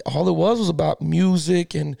family, like all it was about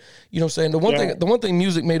music and, you know what I'm saying? The one thing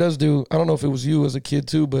music made us do, I don't know if it was you as a kid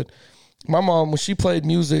too, but my mom, when she played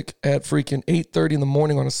music at freaking 8:30 in the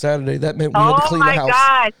morning on a Saturday, that meant we had to clean the house. Oh my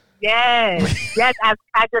gosh. Yes.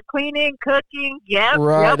 As you're cleaning, cooking. Yep.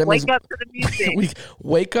 Right. Yep. Wake up to the music.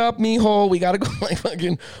 Wake up, mijo. We gotta go. Like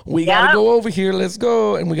fucking. We gotta go over here. Let's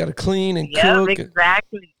go. And we gotta clean and cook.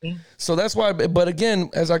 Exactly. So that's why. But again,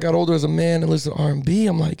 as I got older as a man and listened to R&B,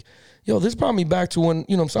 I'm like, yo, this brought me back to when,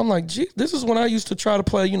 you know. So I'm like, gee, this is when I used to try to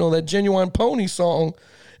play, you know, that Genuine Pony song.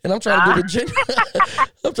 And I'm trying to do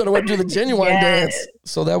I'm trying to do the Genuine dance.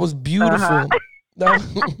 So that was beautiful.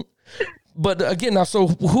 But again, now, so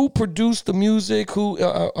who produced the music? Who?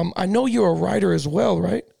 I know you're a writer as well,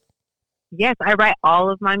 right? Yes, I write all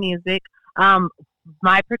of my music.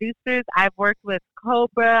 My producers, I've worked with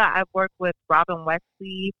Cobra. I've worked with Robin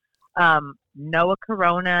Wesley, Noah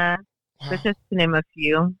Corona, just to name a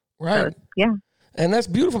few. Right. So, yeah. And that's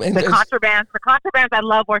beautiful. And the Contrabands, I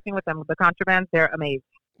love working with them. The Contrabands, they're amazing.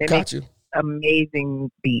 They make amazing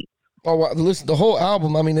beats. Oh, well, listen, the whole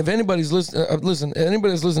album. I mean, if anybody's listening,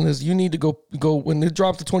 anybody's listening to this, you need to go when it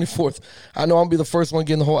drops the 24th. I know I'll be the first one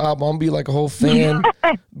getting the whole album. I'm gonna be like a whole fan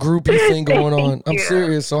groupie thing going on. I'm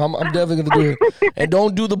serious, so I'm definitely gonna do it. And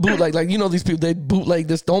don't do the bootleg. Like, you know, these people, they bootleg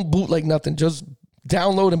this. Don't bootleg nothing. Just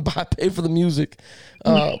download and pay for the music.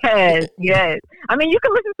 Yes. I mean, you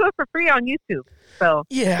can listen to it for free on YouTube. So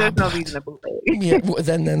there's no reason to bootleg. Yeah,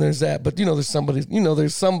 then there's that. But there's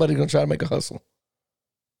somebody gonna try to make a hustle.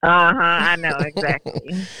 I know,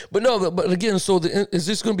 exactly. but again, so is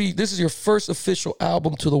this going to be, this is your first official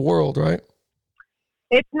album to the world, right?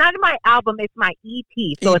 It's not my album, it's my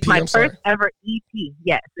EP. So it's my first ever EP.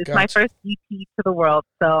 Yes, it's my first EP to the world.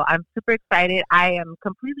 So I'm super excited. I am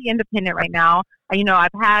completely independent right now. You know, I've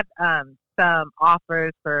had some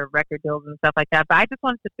offers for record deals and stuff like that, but I just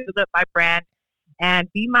wanted to build up my brand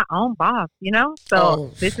and be my own boss, you know? So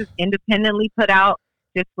this is independently put out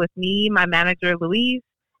just with me, my manager, Louise,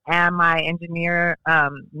 and my engineer,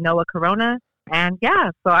 Noah Corona. And yeah,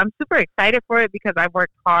 so I'm super excited for it because I've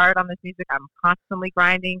worked hard on this music. I'm constantly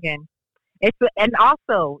grinding, and it's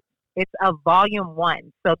a volume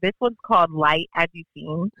 1. So this one's called Light, as you've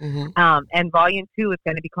seen. Mm-hmm. And volume 2 is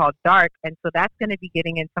going to be called Dark. And so that's going to be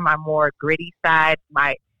getting into my more gritty side,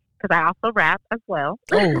 because I also rap as well.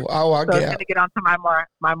 I so get it's going to get onto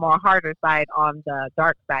my more harder side on the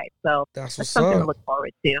dark side. So that's something to look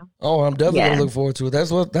forward to. Oh, I'm definitely going to look forward to it.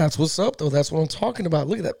 That's what's up, though. That's what I'm talking about.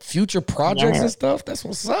 Look at that, future projects and stuff. That's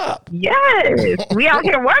what's up. Yes, we out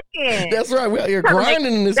here working. That's right. We out here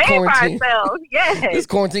grinding in this quarantine. Yes, this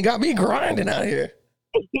quarantine got me grinding out here.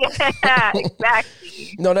 Yeah,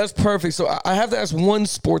 exactly. No, that's perfect. So I have to ask one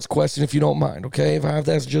sports question, if you don't mind. Okay, if I have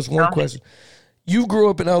to ask just one question. You grew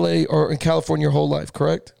up in LA or in California your whole life,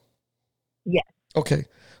 correct? Yes. Okay.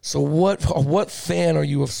 So what fan are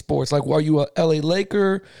you of sports? Like, are you a LA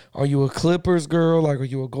Laker? Are you a Clippers girl? Like, are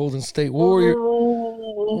you a Golden State Warrior?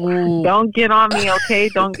 Ooh. Don't get on me, okay?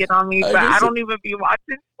 Don't get on me. But I don't even be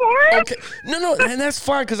watching sports. Okay. No, and that's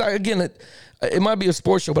fine because it might be a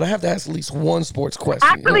sports show, but I have to ask at least one sports question.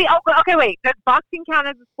 Actually, okay, wait. Does boxing count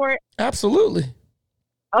as a sport? Absolutely.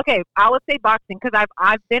 Okay, I would say boxing because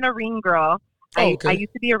I've been a ring girl. I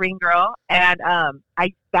used to be a ring girl, and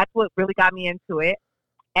that's what really got me into it.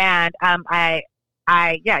 And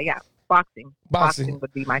boxing. Boxing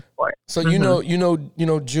would be my sport. So you know,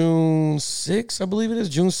 June 6th, I believe it is.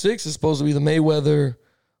 June 6th is supposed to be the Mayweather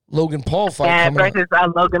Logan Paul fight. Yeah, versus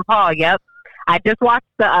Logan Paul. Yep. I just watched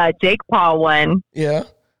the Jake Paul one. Yeah.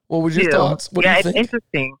 What were your thoughts? What do you think? It's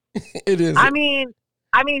interesting. It is. I mean,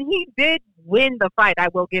 he did win the fight. I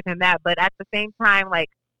will give him that. But at the same time, like,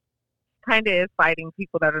 kind of is fighting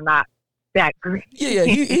people that are not that great. Yeah.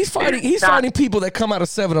 He's fighting. He's fighting people that come out of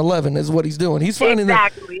 7-Eleven is what he's doing. He's fighting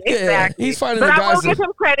exactly. He's fighting but the guys. I will give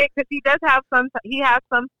him credit because he does have some. He has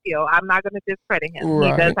some skill. I'm not going to discredit him.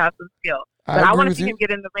 Right. He does have some skill. But I want to see him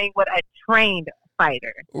get in the ring with a trained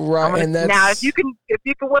fighter. Right. And now, if you can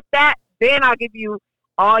whip that, then I'll give you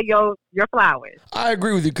all your flowers. I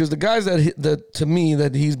agree with you because the guys that to me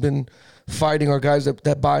that he's been fighting are guys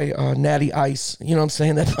that buy Natty Ice. You know what I'm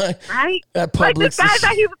saying? That buy at Publix. Like the guys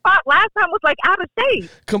that he fought last time was like out of shape.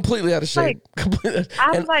 Completely out of shape.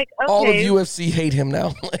 I was like, okay. All of UFC hate him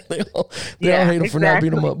now. Like they all hate him for not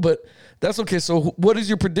beating him up. But that's okay. So what is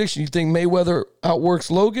your prediction? You think Mayweather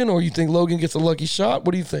outworks Logan, or you think Logan gets a lucky shot?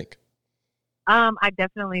 What do you think? I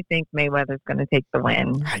definitely think Mayweather's going to take the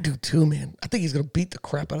win. I do too, man. I think he's going to beat the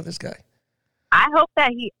crap out of this guy. I hope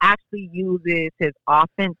that he actually uses his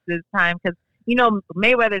offense this time because,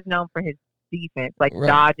 Mayweather's known for his defense, like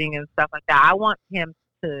dodging and stuff like that. I want him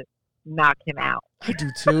to knock him out. I do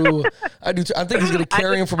too. I think he's going to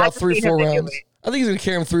carry him for about 3-4 rounds. I think he's going to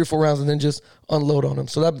carry him 3-4 rounds and then just unload on him.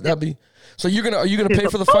 So that'd be. So are you gonna pay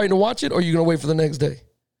for the fight and watch it, or are you gonna wait for the next day?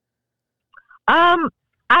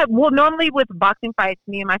 Normally with boxing fights,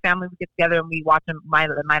 me and my family would get together and we watch them, my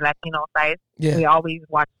Latino side. Yeah. We always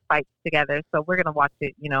watch fights together, so we're gonna watch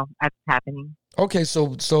it, as it's happening. Okay,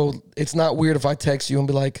 so it's not weird if I text you and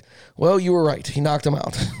be like, "Well, you were right. He knocked him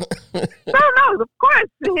out." No, of course.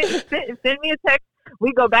 Send me a text.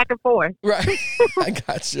 We go back and forth. Right.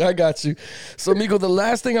 I got you. So, Meco, the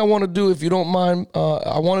last thing I want to do, if you don't mind,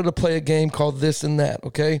 I wanted to play a game called This and That,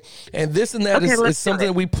 okay? And This and That is something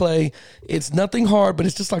that we play. It's nothing hard, but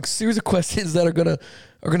it's just like a series of questions that are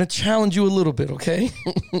gonna challenge you a little bit, okay?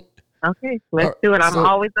 Okay, let's do it. I'm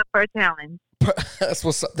always up for a challenge. That's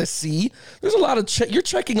what's up. See, there's a lot of you're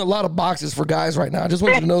checking a lot of boxes for guys right now. I just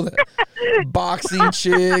want you to know that. Boxing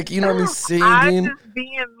chick, you know what I mean? Singing.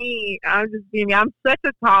 I'm just being me. I'm such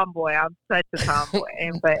a tomboy.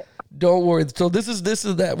 But don't worry. So this is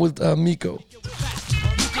that with Meco.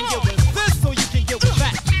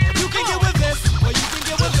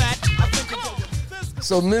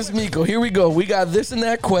 So, Miss Meco, here we go. We got this and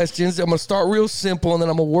that questions. I'm going to start real simple, and then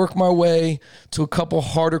I'm going to work my way to a couple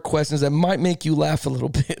harder questions that might make you laugh a little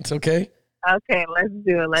bit, okay? Okay, let's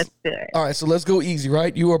do it. All right, so let's go easy,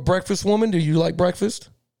 right? You are a breakfast woman. Do you like breakfast?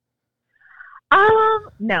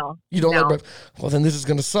 No. You don't like breakfast? Well, then this is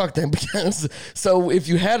going to suck then. Because so if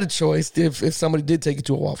you had a choice, if somebody did take you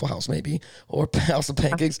to a Waffle House maybe, or a house of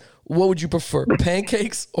pancakes, what would you prefer,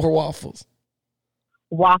 pancakes or waffles?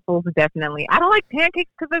 Waffles, definitely. I don't like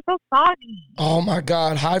pancakes because they're so soggy. Oh, my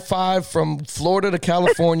God. High five from Florida to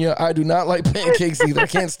California. I do not like pancakes either. I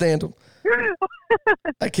can't stand them.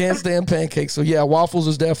 I can't stand pancakes. So, yeah, waffles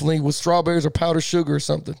is definitely with strawberries or powdered sugar or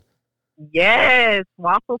something. Yes,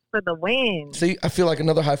 waffles for the win. See, I feel like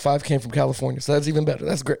another high five came from California, so that's even better.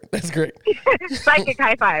 That's great. Psychic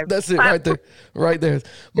high five. That's it right there.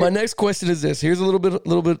 My next question is this. Here's a little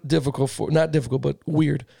bit difficult not difficult, but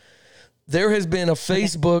weird. There has been a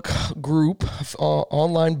Facebook group,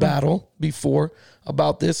 online battle before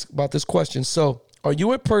about this question. So, are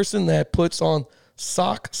you a person that puts on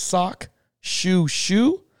sock,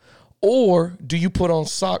 shoe, or do you put on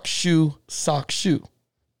sock, shoe?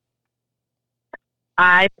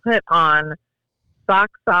 I put on sock,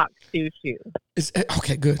 shoe.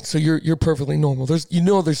 Okay, good. So you're perfectly normal. There's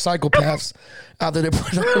psychopaths out there that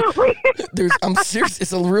put on. I'm serious.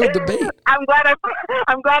 It's a real debate. I'm glad I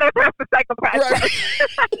pressed the psychopath.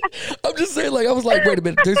 Right. I'm just saying, I was like, wait a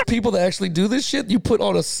minute. There's people that actually do this shit. You put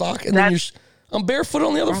on a sock and then I'm barefoot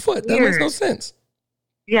on the other foot. That makes no sense.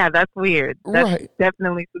 Yeah, that's weird. That's right.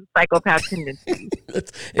 Definitely some psychopath tendencies.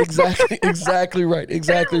 That's exactly right.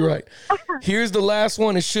 Here's the last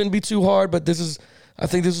one. It shouldn't be too hard, but I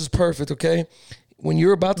think this is perfect, okay? When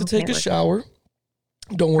you're about to take a shower,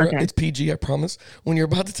 don't worry, it's PG, I promise. When you're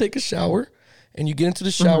about to take a shower and you get into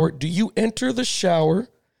the shower, do you enter the shower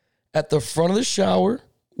at the front of the shower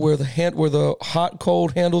where the hot,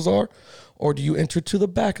 cold handles are, or do you enter to the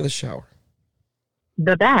back of the shower?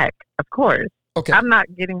 The back, of course. Okay. I'm not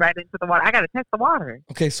getting right into the water. I got to test the water.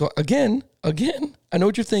 Okay, so again, I know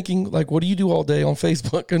what you're thinking. Like, what do you do all day on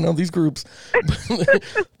Facebook and all these groups?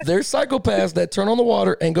 There's psychopaths that turn on the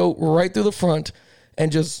water and go right through the front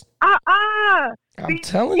and just. I'm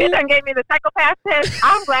telling you. You done gave me the psychopath test.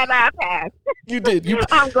 I'm glad I passed. You did.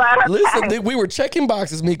 I'm glad I Listen, passed. we were checking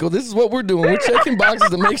boxes, Meco. This is what we're doing. We're checking boxes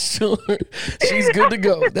to make sure she's good to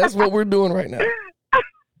go. That's what we're doing right now.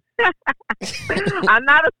 I'm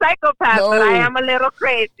not a psychopath, No. but I am a little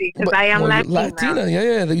crazy because I am Latina.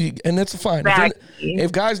 Yeah, and that's fine.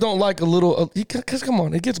 If guys don't like a little, because come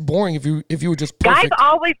on, it gets boring if you were just perfect. Guys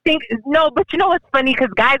always think but you know what's funny?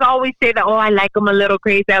 Because guys always say that, I like them a little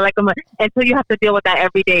crazy. I like them, until you have to deal with that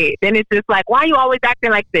every day. Then it's just like, why are you always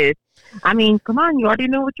acting like this? I mean, come on, you already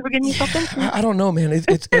know what you were getting yourself into. I don't know, man. I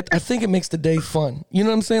think it makes the day fun. You know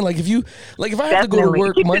what I'm saying? Like if I have to go to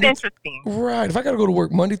work Keeps Monday, it interesting. right? If I got to go to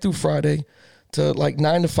work Monday through Friday to like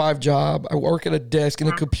 9 to 5 job, I work at a desk and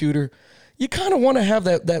a computer. You kind of want to have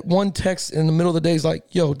that one text in the middle of the day is like,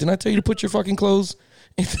 yo, didn't I tell you to put your fucking clothes?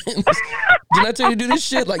 Didn't I tell you to do this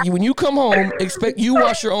shit? Like when you come home, expect you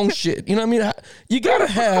wash your own shit. You know what I mean? You gotta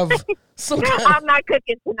have some kind. I'm not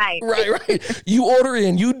cooking tonight. Right. You order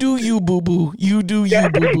in. You do you, boo boo. You do you,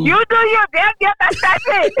 boo boo. You do you. Yep, that's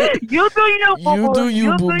it. You do you, boo boo. You do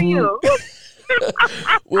you, boo boo. You.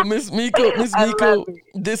 Well, Miss Meco,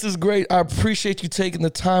 this is great. I appreciate you taking the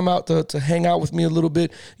time out to hang out with me a little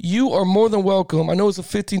bit. You are more than welcome. I know it's a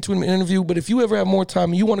 15-20-minute interview, but if you ever have more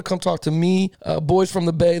time and you want to come talk to me, boys from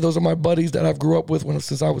the Bay, those are my buddies that I've grew up with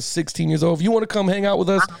since I was 16 years old. If you want to come hang out with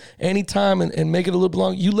us anytime and make it a little bit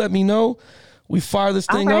long, you let me know. We fire this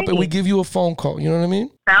thing up and we give you a phone call. You know what I mean?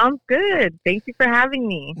 Sounds good. Thank you for having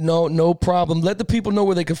me. No problem. Let the people know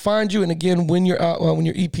where they can find you. And again, when you're out, when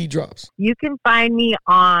your EP drops. You can find me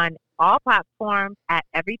on all platforms at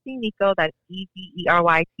Everything Meco. That's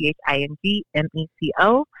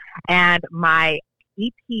EverythingMeco. And my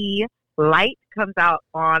EP Light comes out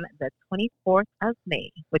on the 24th of May,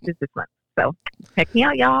 which is this month. So check me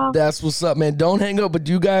out, y'all. That's what's up, man. Don't hang up, but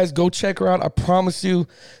you guys go check her out. I promise you,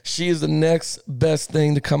 she is the next best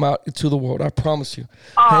thing to come out into the world. I promise you.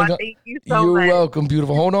 Oh, thank you so much. You're welcome,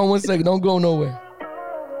 beautiful. Hold on one second. Don't go nowhere.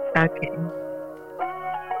 Okay.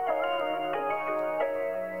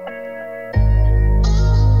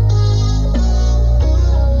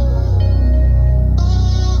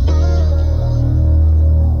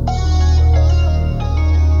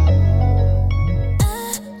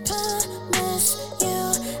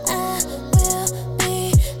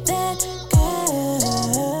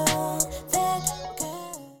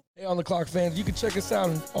 On the Clock fans, you can check us out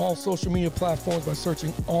on all social media platforms by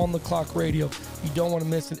searching On the Clock Radio. You don't want to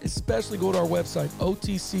miss it. Especially go to our website,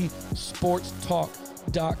 otcsportstalk.com.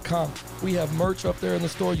 We have merch up there in the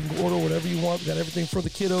store. You can order whatever you want. We got everything for the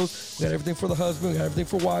kiddos. We got everything for the husband. We got everything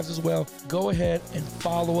for wives as well. Go ahead and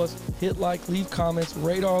follow us. Hit like, leave comments,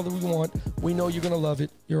 rate all that we want. We know you're going to love it.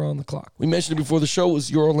 You're on the clock. We mentioned it before the show was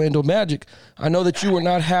your Orlando Magic. I know that you were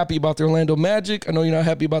not happy about the Orlando Magic. I know you're not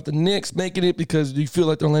happy about the Knicks making it because you feel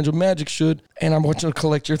like the Orlando Magic should. And I want you to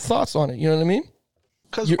collect your thoughts on it. You know what I mean?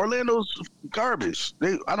 Because Orlando's garbage.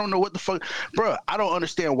 I don't know what the fuck. Bro, I don't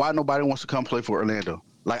understand why nobody wants to come play for Orlando.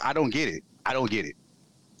 Like, I don't get it. I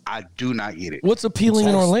do not get it. What's appealing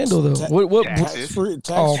in Orlando, though? What?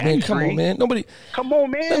 Oh, man, come on, man. Nobody. Come on,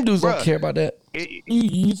 man. Them dudes don't care about that.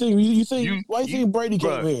 You think? Why you think Brady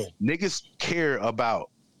came in? Niggas care about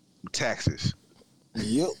taxes.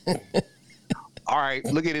 Yep. All right,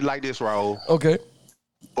 look at it like this, Raul. Okay.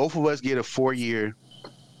 Both of us get a 4-year,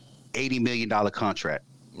 $80 million contract.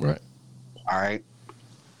 Right. All right.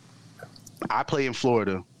 I play in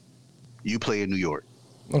Florida. You play in New York.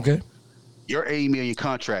 Okay. Your $80 million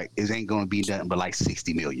contract ain't going to be nothing but like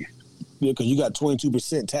 $60 million. Yeah, because you got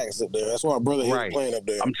 22% tax up there. That's why my brother hates playing up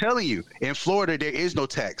there. I'm telling you, in Florida there is no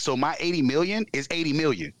tax. So my $80 million is $80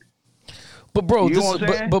 million. But bro,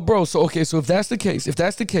 so if that's the case,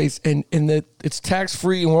 and that it's tax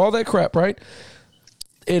free and all that crap, right?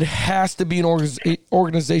 It has to be an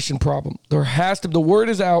organization problem. There has to. The word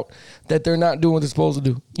is out that they're not doing what they're supposed to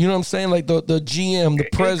do. You know what I'm saying? Like the GM, the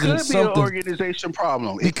president, it could be an organization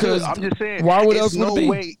problem. Because I'm just saying, why would else would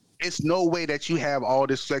it be? It's no way that you have all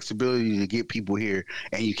this flexibility to get people here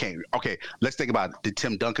and you can't. Okay, let's think about the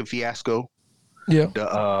Tim Duncan fiasco. Yeah.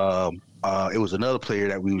 It was another player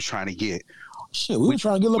that we was trying to get. Shit, we were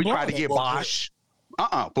trying to get LeBron. We tried to get Bosch.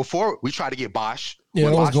 Before we tried to get Bosch. Yeah,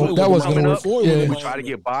 that was going to work. Yeah. We tried to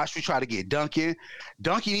get Bosch. We tried to get Duncan.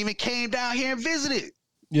 Duncan even came down here and visited.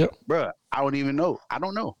 Yep. Bruh, I don't even know. I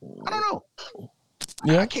don't know.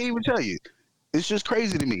 Yeah. I can't even tell you. It's just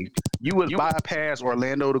crazy to me. You would bypass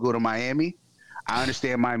Orlando to go to Miami. I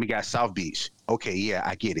understand Miami got South Beach. Okay, yeah,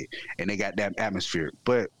 I get it. And they got that atmosphere.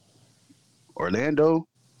 But Orlando,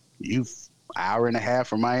 you hour and a half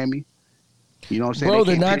from Miami. You know what I'm saying? Bro,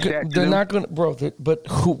 they're not going to, bro, but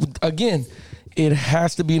who, again, it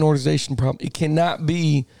has to be an organization problem. It cannot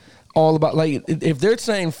be all about, like, if they're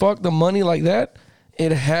saying fuck the money like that,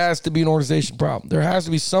 it has to be an organization problem. There has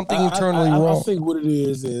to be something internally wrong. I think what it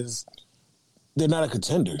is they're not a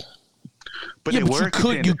contender. But yeah, they but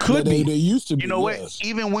were you could be. They used to be. You know yes. what?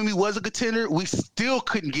 Even when we was a contender, we still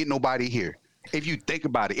couldn't get nobody here. If you think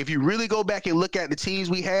about it, if you really go back and look at the teams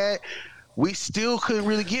we had, we still couldn't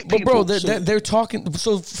really get people. But bro, they're talking.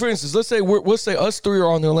 So for instance, let's say us three are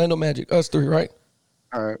on the Orlando Magic. Us three, right?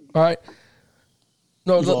 All right.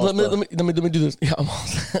 No, let me do this. Yeah,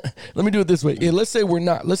 let me do it this way. Yeah, let's say we're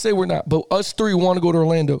not. But us three want to go to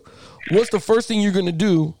Orlando. What's the first thing you're going to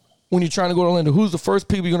do when you're trying to go to Orlando? Who's the first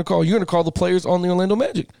people you're going to call? You're going to call the players on the Orlando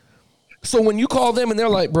Magic. So when you call them and they're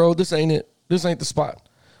like, bro, this ain't it. This ain't the spot.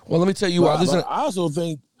 Well, let me tell you why. I also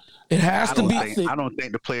think it has to be. I don't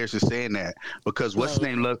think the players are saying that because what's his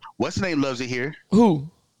name loves it here. Who?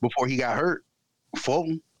 Before he got hurt,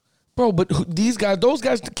 Fulton. Bro, but those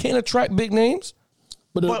guys can't attract big names.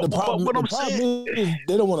 But the problem is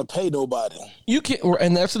they don't want to pay nobody. You can't,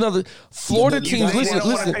 and that's another Florida teams.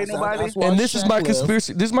 Listen. And this is my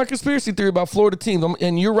conspiracy. This is my conspiracy theory about Florida teams.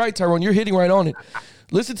 And you're right, Tyrone. You're hitting right on it.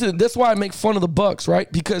 Listen to that's why I make fun of the Bucks,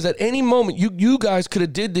 right? Because at any moment, you guys could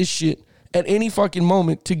have did this shit at any fucking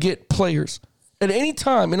moment to get players at any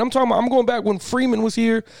time. And I'm going back when Freeman was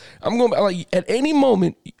here. I'm going back, like at any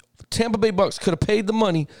moment, Tampa Bay Bucks could have paid the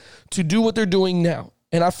money to do what they're doing now.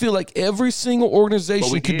 And I feel like every single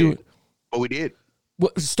organization could do it. But we did.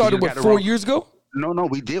 What started 4 years ago? No,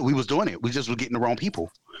 we did. We was doing it. We just were getting the wrong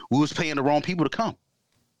people. We was paying the wrong people to come.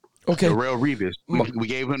 Okay. Darrell Reeves. We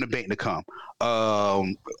gave him the bank to come.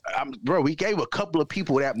 Bro, we gave a couple of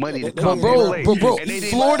people that money to come. Bro.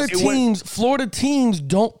 Florida teams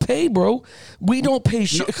don't pay, bro. We don't pay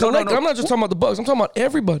shit. No. I'm not just talking about the Bucks. I'm talking about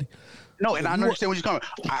everybody. No, and I understand what you're coming.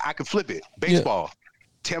 I can flip it. Baseball.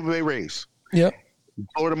 Tampa Bay Rays. Yep.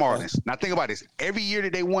 Florida Marlins. Now think about this. Every year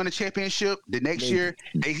that they won a championship, the next year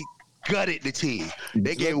they gutted the team.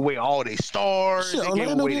 They gave away all their stars. Shit,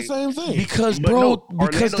 Orlando did the same thing. Because they don't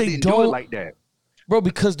do it like that. Bro,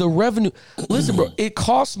 because the revenue. Listen, bro, it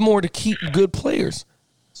costs more to keep good players.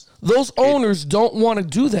 Those owners don't want to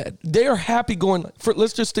do that. They are happy going.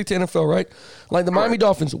 Let's just stick to NFL, right? Like the Miami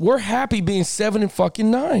Dolphins, we're happy being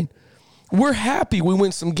 7-9. We're happy. We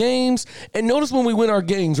win some games. And notice when we win our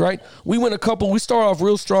games, right? We win a couple. We start off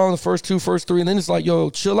real strong, the first 2, first 3, and then it's like, yo,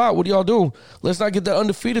 chill out. What are y'all doing? Let's not get that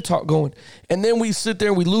undefeated talk going. And then we sit there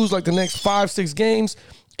and we lose like the next 5, 6 games.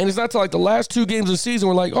 And it's not till like the last 2 games of the season,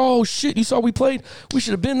 we're like, oh, shit, you saw we played? We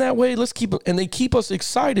should have been that way. Let's keep it. And they keep us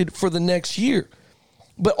excited for the next year.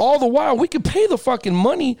 But all the while, we could pay the fucking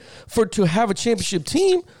money to have a championship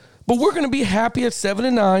team, but we're going to be happy at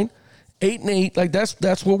 7-9, 8-8. Like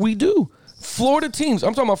that's what we do. Florida teams,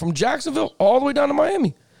 I'm talking about from Jacksonville all the way down to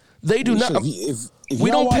Miami. They do not. If we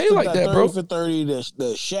don't pay like that, bro. 30 for 30,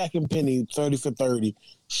 the Shaq and Penny 30 for 30.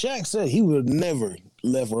 Shaq said he would have never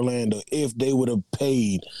left Orlando if they would have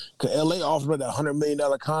paid. Because LA offered that $100 million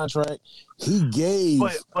contract. He gave,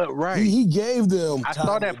 but right, he gave them. I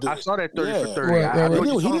saw that 30 for 30. Right. I know what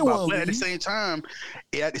you're talking about, but at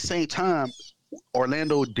the same time,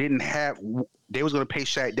 Orlando didn't have. They was going to pay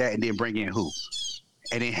Shaq that and then bring in who?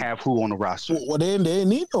 And didn't have who on the roster. Well, they didn't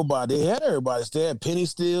need nobody. They had everybody. They had Penny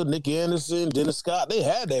Steele, Nick Anderson, Dennis Scott. They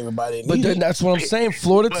had everybody. But then that's what I'm saying.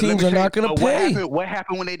 Florida teams are not going to pay. What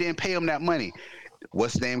happened when they didn't pay him that money?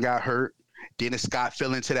 What's his name got hurt? Dennis Scott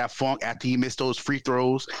fell into that funk after he missed those free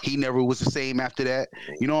throws. He never was the same after that.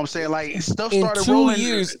 You know what I'm saying? Like stuff started rolling.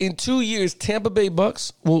 In 2 years, Tampa Bay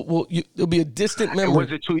Bucks it'll be a distant memory.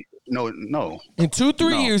 Was it 2? No. In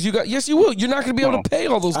 2-3 years, yes, you will. You're not going to be able to pay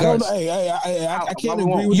all those guys. I can't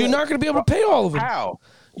agree with You're not going to be able to pay all of them. How?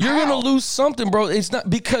 You're going to lose something, bro. It's not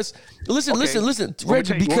because listen,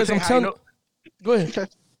 Reggie. Because I'm telling you. Go ahead. Okay.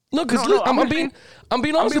 No, because I'm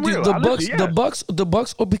being honest with you. The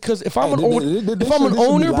Bucks. Because if I'm an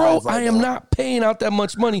owner, bro, I am not paying out that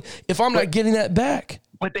much money if I'm not getting that back.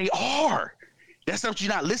 But they are. That's what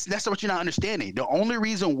you're not listening. That's what you're not understanding. The only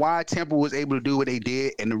reason why Tampa was able to do what they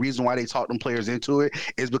did, and the reason why they talked them players into it,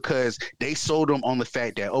 is because they sold them on the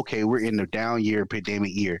fact that okay, we're in the down year,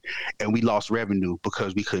 pandemic year, and we lost revenue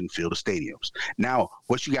because we couldn't fill the stadiums. Now,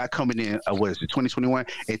 what you got coming in? What is it? 2021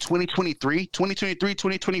 and 2023,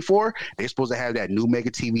 2024. They're supposed to have that new mega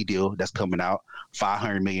TV deal that's coming out,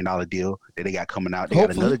 $500 million deal that they got coming out. They got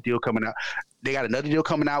another deal coming out. They got another deal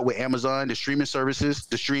coming out with Amazon, the streaming services,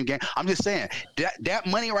 the stream game. I'm just saying that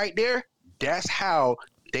money right there That's how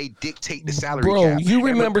they dictate the salary Bro, cap. you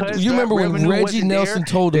remember when Reggie Nelson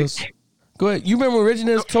told us. Go ahead. You remember when Reggie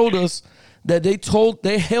Nelson told us that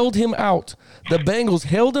they held him out. The Bengals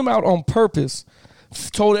held him out on purpose.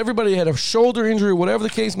 Told everybody he had a shoulder injury, whatever the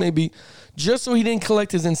case may be, just so he didn't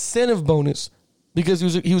collect his incentive bonus, because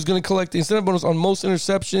he was going to collect the incentive bonus on most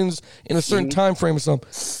interceptions in a certain time frame or something.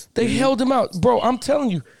 They held him out. Bro, I'm telling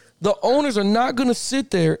you, the owners are not going to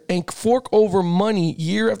sit there and fork over money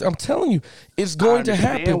year after. I'm telling you, it's going to happen.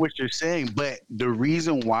 I understand what you're saying, but the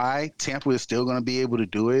reason why Tampa is still going to be able to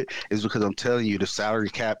do it is because I'm telling you, the salary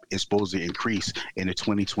cap is supposed to increase in the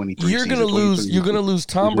 2023 You're going to lose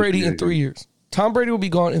Tom Brady in 3 years. Tom Brady will be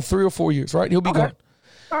gone in 3 or 4 years, right? He'll be gone.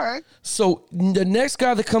 All right. So the next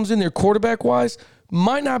guy that comes in there quarterback-wise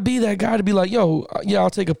might not be that guy to be like, yo, yeah, I'll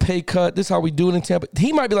take a pay cut. This is how we do it in Tampa.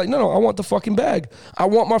 He might be like, no, I want the fucking bag. I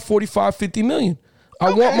want my 45, 50 million.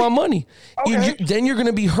 I want my money. Okay. Then you're going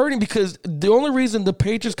to be hurting, because the only reason the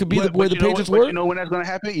Patriots could be the way the Patriots were. You know when that's going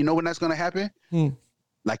to happen?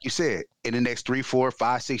 Like you said, in the next 3, 4,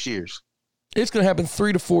 5, 6 years. It's going to happen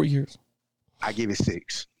 3 to 4 years. I give it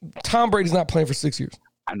 6. Tom Brady's not playing for 6 years.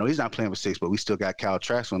 I know he's not playing for 6, but we still got Kyle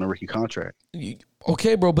Trask on a rookie contract.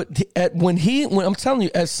 Okay, bro, but when I'm telling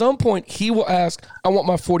you, at some point he will ask, I want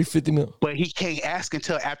my 40, 50 mil. But he can't ask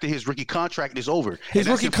until after his rookie contract is over. His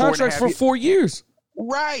rookie contract's for 4 years.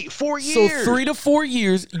 Right, 4 years. So 3 to 4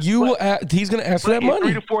 years, he's going to ask for that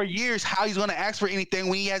money. 3 to 4 years, how he's going to ask for anything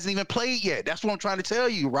when he hasn't even played yet? That's what I'm trying to tell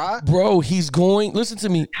you, Rod. Bro, listen to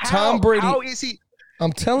me. Tom Brady. How is he?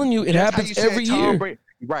 I'm telling you, it happens every year.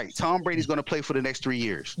 Right. Tom Brady's going to play for the next 3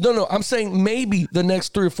 years. No, I'm saying maybe the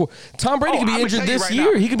next 3 or 4. Tom Brady could be injured this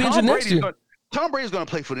year. He could be injured next year. Tom Brady's going to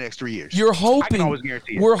play for the next 3 years. You're hoping. I can always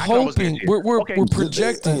guarantee it. We're hoping. We're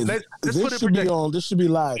projecting. Let's put it this should be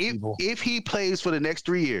live, people. If he plays for the next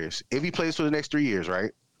 3 years,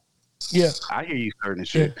 right? Yeah. I hear you starting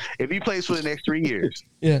shit. Yeah. If he plays for the next 3 years,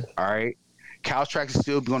 yeah. All right. Kyle Trask is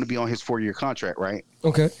still going to be on his 4-year contract, right?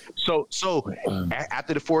 Okay. So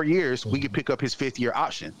after the 4 years, we can pick up his 5th-year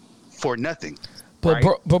option for nothing. But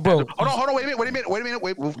right? bro. Hold on. Wait a minute.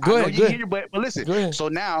 Go ahead. But listen. So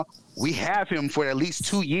now we have him for at least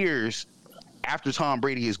 2 years after Tom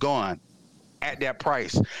Brady is gone at that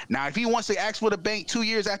price. Now, if he wants to ask for the bank 2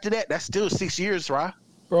 years after that, that's still 6 years, right?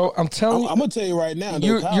 Bro, I'm telling you. I'm gonna tell you right now.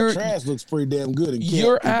 Kyle Trask looks pretty damn good.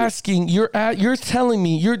 You're telling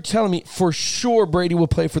me for sure Brady will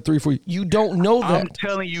play for 3 or 4 years. You don't know that. I'm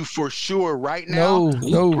telling you for sure right now.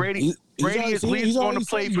 No. Brady is at least going to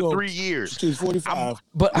play for 3 years. He's 45.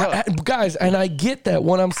 Guys, and I get that.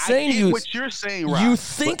 What I'm saying to you is, what you're saying, Rob, you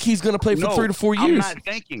think he's going to play for 3 to 4 years. I'm not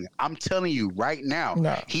thinking. I'm telling you right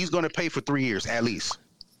now. He's going to play for 3 years at least.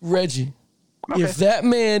 Reggie, if that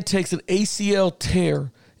man takes an ACL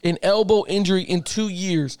tear, an elbow injury in 2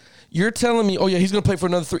 years, you're telling me, oh yeah, he's going to play for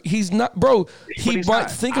another 3. He's not, bro. He might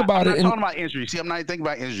think about it. I'm not talking about injuries. See, I'm not thinking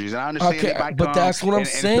about injuries. And I understand it might but that's what I'm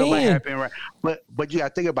saying. Happen, right? But you got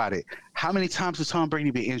to think about it. How many times has Tom Brady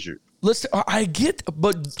been injured? Listen, I get,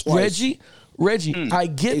 but Twice. Reggie, I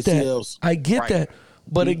get ACLs. that. I get that.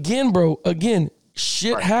 But again, bro,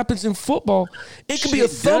 shit happens in football. It could be a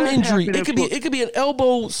thumb injury. It could be an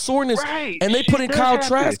elbow soreness. Right. And they put in Kyle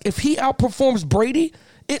Trask. If he outperforms Brady,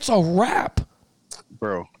 it's a wrap,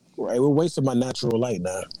 bro. Right, we're wasting my natural light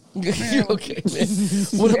now. You're okay, man.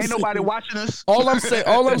 Ain't nobody watching us. All I'm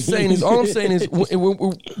saying is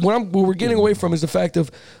what we're getting away from is the fact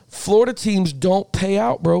of Florida teams don't pay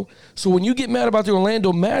out, bro. So when you get mad about the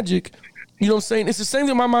Orlando Magic, you know what I'm saying? It's the same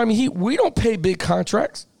thing with my Miami Heat. We don't pay big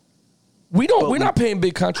contracts. We're not paying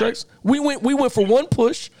big contracts. We went for one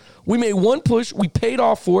push. We made one push. We paid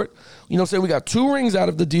off for it. You know what I'm saying? We got 2 rings out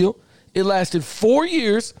of the deal. It lasted 4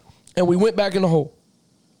 years, and we went back in the hole.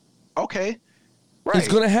 Okay. Right. It's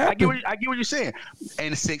going to happen. I get what you're saying.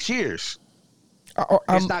 In 6 years.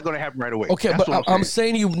 It's not going to happen right away. Okay, but I'm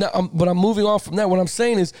saying to you, but I'm moving on from that. What I'm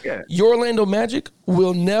saying is your Orlando Magic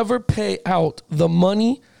will never pay out the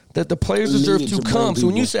money that the players deserve to come. So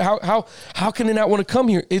when you say how can they not want to come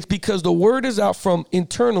here? It's because the word is out from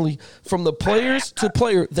internally, from the players to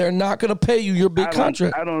player. They're not going to pay you your big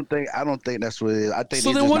contract. I don't think that's what it is. I think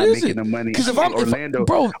so they're then just what not is making it? the money. Because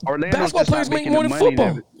Orlando's basketball players make more than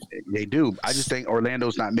football. They do. I just think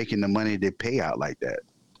Orlando's not making the money they pay out like that,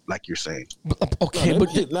 like you're saying. Okay, I've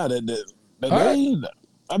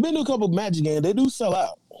been to a couple of Magic games. They do sell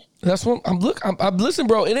out. That's what I'm listen,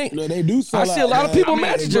 bro. It ain't. No, they do sell out. I see a lot of people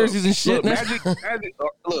Magic jerseys and shit.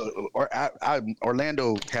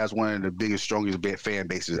 Orlando has one of the biggest, strongest fan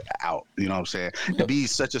bases out. You know what I'm saying? To be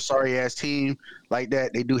such a sorry ass team like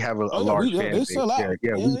that, they do have a large fan base.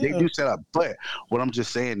 They do sell out. But what I'm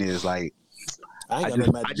just saying is, like, I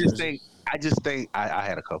I just think I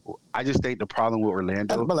had a couple. I just think the problem with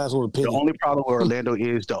Orlando, That's my last one. the only problem with Orlando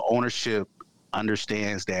is the ownership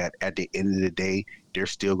understands that at the end of the day, they're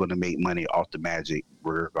still going to make money off the Magic,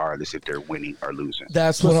 regardless if they're winning or losing.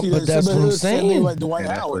 That's what I'm saying. Like Dwight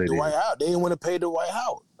Howard, they didn't want to pay Dwight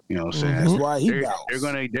Howard. You know what I'm saying? That's why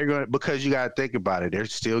they're gonna because you gotta think about it. They're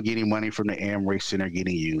still getting money from the Amway Center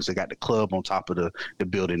getting used. They got the club on top of the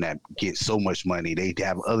building that gets so much money. They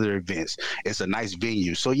have other events. It's a nice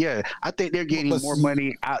venue. So yeah, I think they're getting more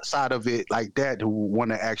money outside of it like that who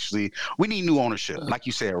want to actually. We need new ownership, like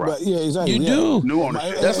you said, right? Yeah, exactly. You do new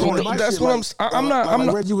ownership. That's what I'm not.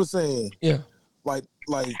 Like Reggie was saying. Yeah. Like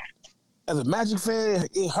as a Magic fan,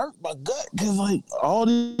 it hurt my gut because like all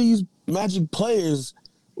these Magic players.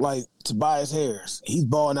 Like Tobias Harris, he's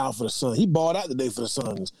balling out for the Suns. He balled out today for the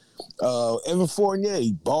Suns. Evan Fournier,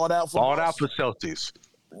 he balled out for Celtics.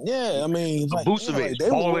 Yeah, I mean, like, Vucevic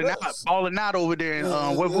balling out over there in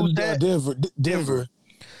who's that? Denver.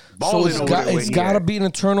 So it's got to be an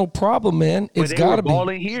internal problem, man. It's got to be.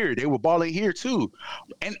 They were balling here too,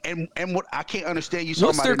 and what I can't understand.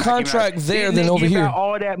 What's their contract there than over here?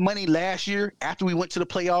 All that money last year after we went to the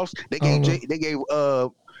playoffs, they gave they gave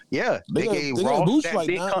Ross that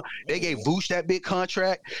big. They gave Vooch that big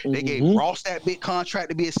contract. Mm-hmm. They gave Ross that big contract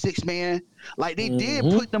to be a 6-man. Like they did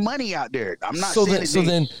put the money out there. I'm not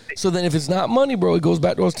saying so then if it's not money, bro, it goes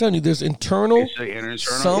back to what I was telling you. There's internal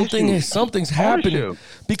something's happening.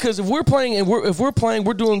 Because if we're playing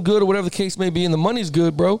we're doing good or whatever the case may be, and the money's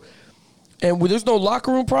good, bro. And when there's no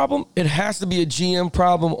locker room problem, it has to be a GM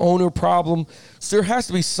problem, owner problem. So there has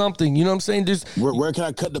to be something. You know what I'm saying? Where can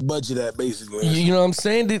I cut the budget at, basically? You know what I'm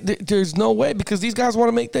saying? There's no way because these guys want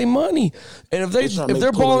to make their money. And if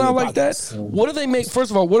they're balling out like that, what do they make? First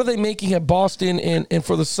of all, what are they making at Boston and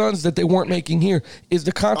for the Suns that they weren't making here? Is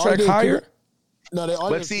the contract higher? No, they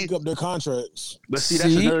already pick up their contracts. But see,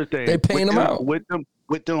 that's another thing. They're paying them out. With them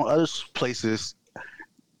other places.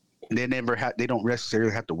 They don't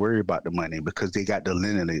necessarily have to worry about the money because they got the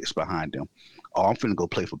lineage behind them. Oh, I'm finna go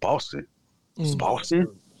play for Boston. Boston?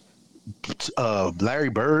 Larry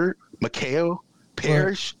Bird, Meco,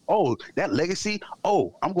 Parrish. Right. Oh, that legacy.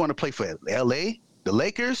 Oh, I'm going to play for LA, the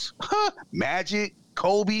Lakers, Magic,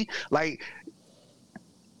 Kobe. Like,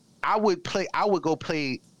 I would go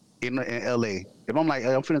play in LA. If I'm like,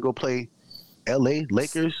 I'm finna go play LA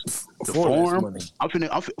Lakers, the Forum.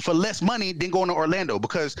 I'm for less money than going to Orlando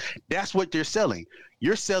because that's what they're selling.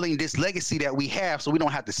 You're selling this legacy that we have, so we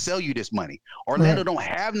don't have to sell you this money. Orlando don't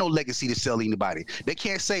have no legacy to sell anybody. They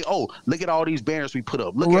can't say, "Oh, look at all these banners we put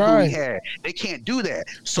up. Look at who we had." They can't do that,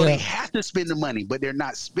 so they have to spend the money, but they're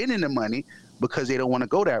not spending the money because they don't want to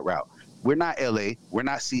go that route. We're not LA. We're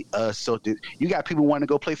not Celtics. You got people wanting to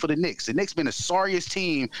go play for the Knicks. The Knicks been the sorriest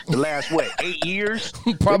team the last 8 years?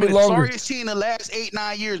 Probably longer. The sorriest team the last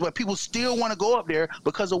 8-9 years, but people still want to go up there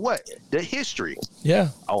because of what? The history. Yeah.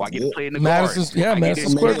 Oh, I get to play in the Madison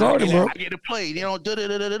Square Garden, bro. I get to play. You know,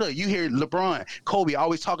 You hear LeBron, Kobe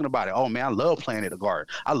always talking about it. Oh man, I love playing at the Garden.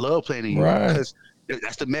 I love playing in because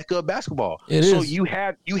that's the Mecca of basketball. So you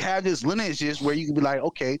have this lineages where you can be like,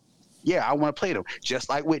 okay. Yeah, I want to play them. Just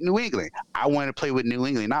like with New England. I want to play with New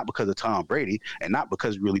England, not because of Tom Brady and not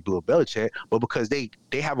because really Bill Belichick, but because they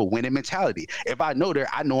have a winning mentality. If I know there,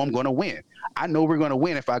 I know I'm going to win. I know we're going to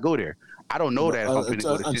win if I go there. I don't know that if I'm going to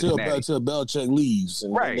go to Cincinnati. Until Belichick leaves.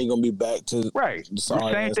 And they're going to be back to the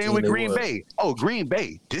same thing with Green Bay. Oh, Green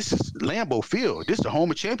Bay. This is Lambeau Field. This is the home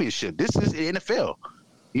of championship. This is the NFL.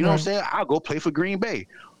 You know what I'm saying? I'll go play for Green Bay.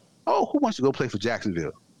 Oh, who wants to go play for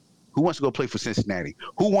Jacksonville? Who wants to go play for Cincinnati?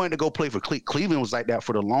 Who wanted to go play for Cleveland? Cleveland was like that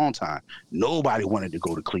for the long time. Nobody wanted to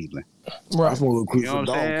go to Cleveland. Right. You know what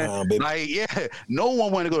I'm saying? Like, no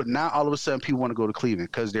one wanted to go. Now all of a sudden people want to go to Cleveland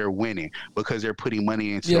because they're winning, because they're putting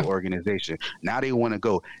money into the organization. Now they want to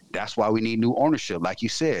go. That's why we need new ownership, like you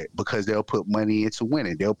said, because they'll put money into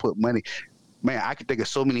winning. They'll put money. Man, I can think of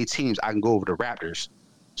so many teams. I can go over the Raptors,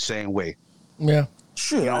 same way. Yeah.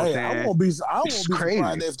 Shit, I won't be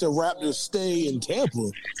surprised if the Raptors stay in Tampa.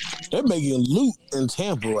 They're making loot in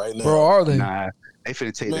Tampa right now. Bro, are they? Nah, they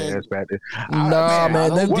finna take their ass back there. Man. I'm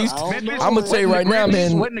gonna tell you right now,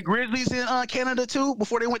 man. Wasn't the Grizzlies in Canada too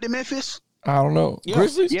before they went to Memphis? I don't know. Yeah.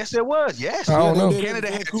 Grizzlies? Yes, it was. Yes. I don't know.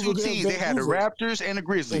 Canada had two teams. They had the Raptors and the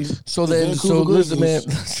Grizzlies. So listen, man.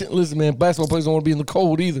 Basketball players don't want to be in the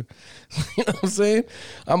cold either. You know what I'm saying?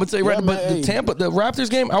 I'm gonna tell you right, but the Raptors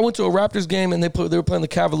game. I went to a Raptors game and they were playing the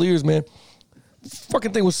Cavaliers, man.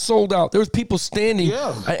 Fucking thing was sold out. There was people standing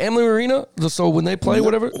at Amalie Arena. So when they play,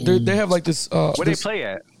 whatever, they have like this. Where they play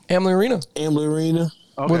at? Amalie Arena. Amalie Arena.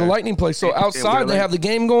 where the Lightning play. So outside they have the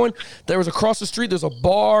game going. There was across the street. There's a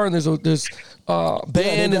bar and there's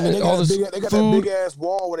band and all this they got food. that big ass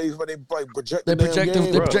wall where they like project. They project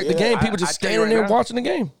the game. People just standing there now, watching the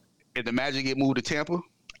game. If the Magic get moved to Tampa,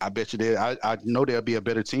 I bet you I know there'll be a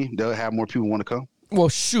better team. They'll have more people want to come. Well,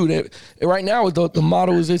 shoot! Right now, the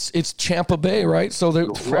motto is it's Champa Bay, right? So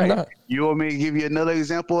why not? You want me to give you another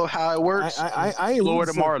example of how it works? I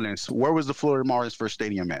Florida Marlins. Where was the Florida Marlins first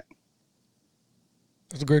stadium at?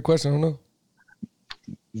 That's a great question. I don't know.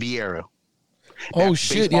 Vieira. Oh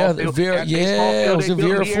shit! Yeah, Vieira. Yeah, it was in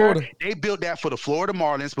Vieira, Florida. They built that for the Florida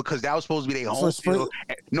Marlins because that was supposed to be their home field.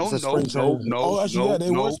 No. That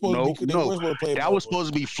was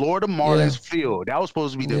supposed to be Florida Marlins field. That was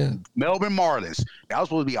supposed to be the Melbourne Marlins. That was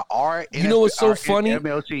supposed to be an R. You know what's so funny?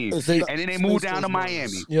 ML team. And then they moved down to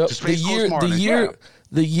Miami. Yep. The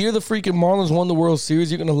year the freaking Marlins won the World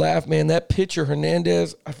Series, you're gonna laugh, man. That pitcher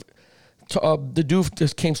Hernandez, the dude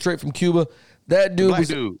just came straight from Cuba. That dude was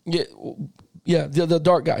Yeah, the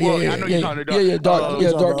dark guy. Well, I know you're talking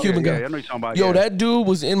about dark Cuban guy. I know you're talking about. Yo, that dude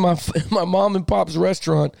was in my mom and pop's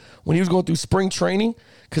restaurant when he was going through spring training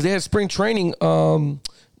because they had spring training.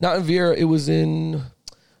 Not in Vieira, it was in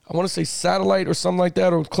I want to say Satellite or something like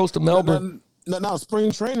that, or close to Melbourne. No,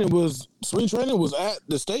 spring training was at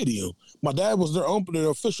the stadium. My dad was their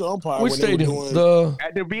official umpire. Which stadium?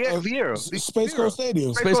 At the Vieira. Space Coast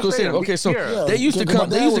Stadium. Space Coast Stadium. Okay, so they used to come.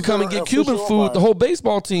 They used to come and get Cuban food. Umpire. The whole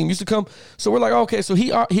baseball team used to come. So we're like, okay, so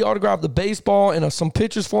he autographed the baseball and some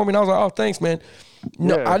pictures for me, and I was like, oh, thanks, man.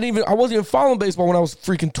 No, I wasn't even following baseball when I was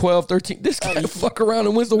freaking 12, 13. This guy fuck around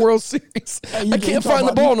and wins the World Series. I can't find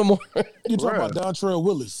the ball no more. You talking about Dontrell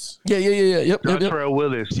Willis? Yeah. Yep. Dontrell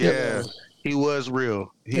Willis. Yeah. He was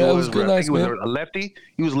real. He was good, nice, he was a lefty.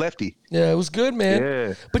 He was lefty. Yeah, it was good, man.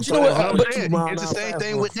 Yeah. But you know what? It's the same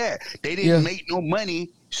thing with that. They didn't make no money,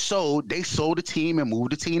 so they sold the team and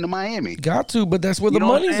moved the team to Miami. Got to, but that's where the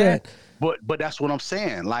money's at. But that's what I'm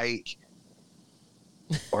saying. Like,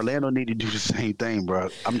 Orlando need to do the same thing, bro.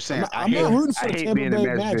 I'm saying I'm not rooting for the Tampa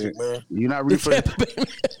Bay Magic, man. You're not rooting for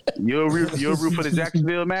you'll root for the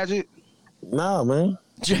Jacksonville Magic? Nah, man.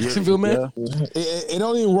 Jacksonville, man. It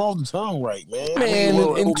don't even roll the tongue right, man.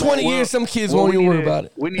 Man, in 20 years, some kids won't even worry about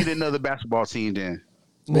it. We need another basketball team then.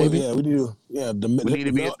 Maybe. Yeah, we do. Yeah, we need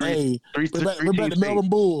to be a three back to Melbourne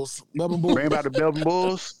Bulls. Bring back the Melbourne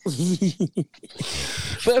Bulls.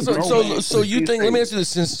 But so you think? Let me ask you this: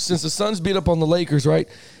 since the Suns beat up on the Lakers, right?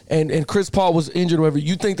 And Chris Paul was injured, or whatever.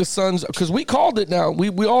 You think the Suns? Because we called it. Now we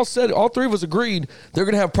all said it, all three of us agreed they're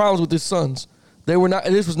going to have problems with the Suns. They were not.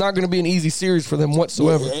 This was not going to be an easy series for them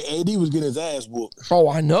whatsoever. Yeah, AD was getting his ass whooped. Oh,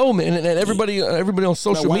 I know, man. And everybody on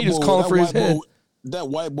social media is calling for his head. That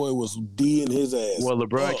white boy was D in his ass. Well,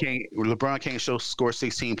 LeBron can't score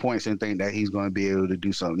 16 points and think that he's going to be able to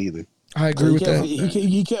do something either. I agree with that.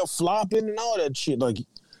 He kept flopping and all that shit. Like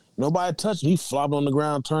nobody touched him. He flopped on the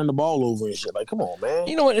ground, turned the ball over and shit. Like, come on, man.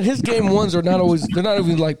 You know what? His game ones are not always. They're not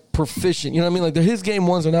even like proficient. You know what I mean? Like his game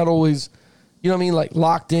ones are not always. You know what I mean? Like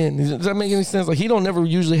locked in. Does that make any sense? Like he don't never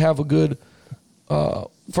usually have a good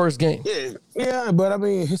first game. Yeah, but I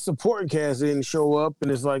mean his supporting cast didn't show up,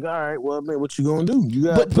 and it's like, all right, well, man, what you gonna do?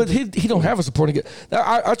 But he don't have a supporting cast.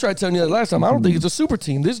 I tried telling you that last time. I don't think it's a super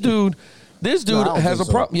team. This dude has a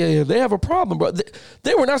problem. Yeah, they have a problem, bro.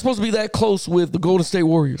 They were not supposed to be that close with the Golden State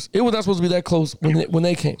Warriors. It was not supposed to be that close when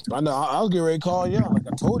they came. I know. I was getting ready to call y'all. Like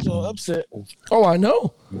I told you, upset. Oh, I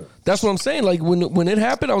know. That's what I'm saying. Like when it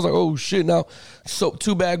happened, I was like, oh shit. Now, so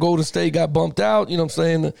too bad Golden State got bumped out. You know what I'm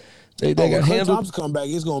saying? They got handled. Thompson come back,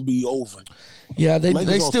 it's gonna be over. Yeah,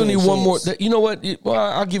 they still need one more. You know what? Well,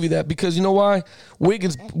 I'll give you that because you know why?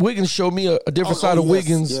 Wiggins showed me a different side of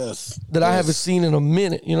Wiggins that I haven't seen in a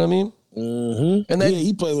minute. You know what I mean? Mm-hmm. And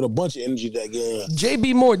he played with a bunch of energy that game.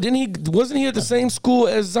 JB Moore, wasn't he at the same school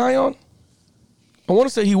as Zion? I want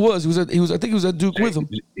to say he was. I think he was at Duke with him.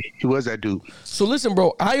 He was at Duke. So listen,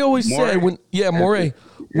 bro. I always said Morey.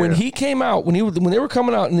 When he came out, when they were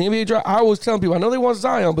coming out in the NBA draft, I always tell people, I know they want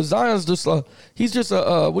Zion, but Zion's just he's just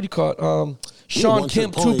a what do you call it? Sean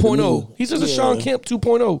Kemp 2.0. He's just a Sean Kemp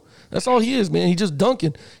 2.0. That's all he is, man. He just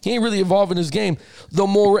dunking. He ain't really evolving his game. The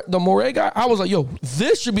Morey guy, I was like, yo,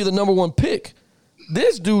 this should be the number one pick.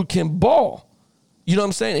 This dude can ball. You know what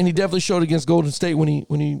I'm saying? And he definitely showed against Golden State when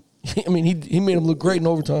he I mean, he made him look great in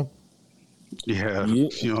overtime. Yeah. You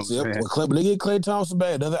know what I'm saying? When they get Klay Thompson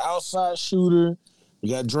back, another outside shooter. You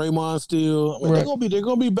got Draymond still. I mean, they're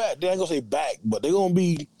gonna be back. They ain't gonna say back, but they're gonna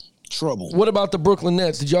be trouble. What about the Brooklyn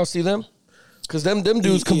Nets? Did y'all see them? Because them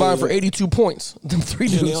dudes combined for 82 points. Them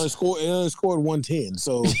dudes. They only scored 110,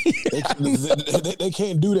 so they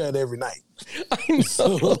can't do that every night. I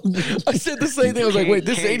know. I said the same thing. I was like, wait,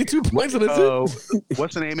 this is 82 points and that's it?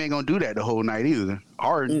 What's the name ain't gonna do that the whole night either.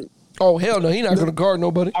 Harden. Oh, hell no. He's not going to guard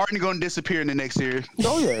nobody. Harden gonna disappear in the next series.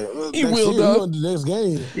 Oh, yeah. He will, though. The next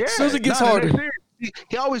game. Yeah. As soon as it gets harder.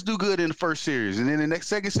 He always do good in the first series, and then the next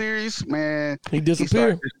second series, man, he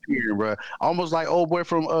disappeared. Bro. Almost like old boy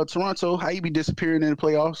from Toronto. How you be disappearing in the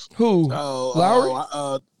playoffs? Who?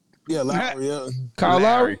 Lowry? Yeah, Lowry. Yeah. Kyle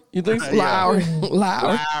Lowry? You think so? Lowry.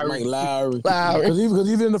 Lowry. Because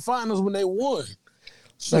even in the finals when they won.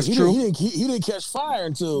 That's true. He didn't catch fire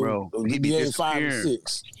until he be game 5 and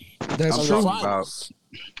 6. That's true.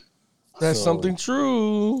 That's something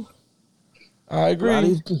true. I agree.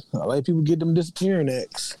 I like people get them disappearing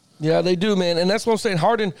acts. Yeah, they do, man. And that's what I'm saying.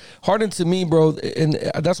 Harden to me, bro, and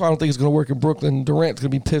that's why I don't think it's going to work in Brooklyn. Durant's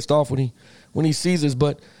going to be pissed off when he sees this,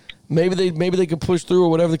 but maybe they could push through or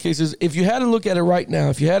whatever the case is. If you had to look at it right now,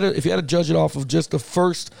 if you had to judge it off of just the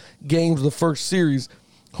first games of the first series,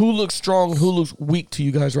 who looks strong and who looks weak to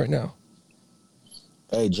you guys right now?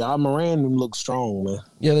 Hey, John Moran them look strong, man.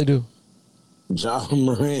 Yeah, they do. John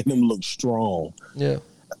Moran them look strong. Yeah.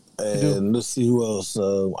 And let's see who else.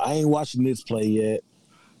 I ain't watching this play yet.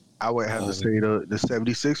 I would have to say the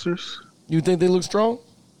 76ers. You think they look strong?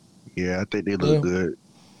 Yeah, I think they look good.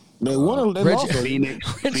 They won. Phoenix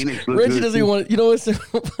Reggie doesn't even want. You know what's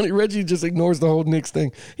funny? Reggie just ignores the whole Knicks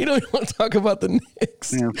thing. He don't even want to talk about the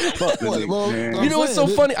Knicks. Man, fuck the Knicks, man. You know what's so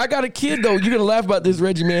funny? I got a kid though. You're gonna laugh about this,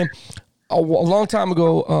 Reggie, man. A long time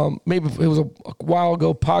ago, maybe it was a while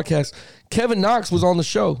ago, podcast. Kevin Knox was on the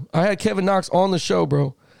show. I had Kevin Knox on the show,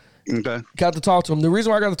 bro. Okay. Got to talk to him. The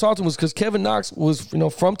reason why I got to talk to him was because Kevin Knox was,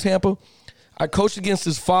 from Tampa. I coached against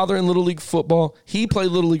his father in Little League football. He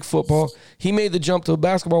played Little League football. He made the jump to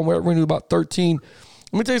basketball when he was about 13.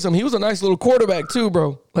 Let me tell you something. He was a nice little quarterback too,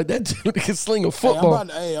 bro. Like that dude could sling a football.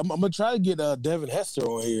 I'm gonna try to get Devin Hester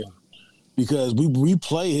on here because we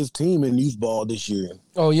play his team in youth ball this year.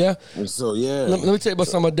 Oh yeah. And so yeah. Let me tell you about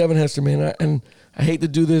something about Devin Hester, man. I hate to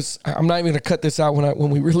do this. I'm not even gonna cut this out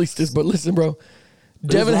when we release this. But listen, bro.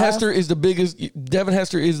 Devin Hester is the biggest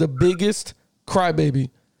crybaby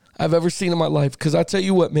I've ever seen in my life. Because I tell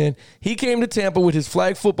you what, man, he came to Tampa with his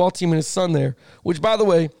flag football team and his son there. Which, by the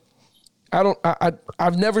way,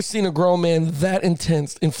 I've never seen a grown man that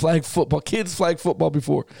intense in flag football, kids flag football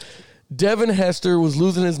before. Devin Hester was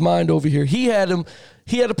losing his mind over here. He had to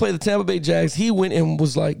play the Tampa Bay Jags. He went and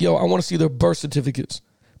was like, "Yo, I want to see their birth certificates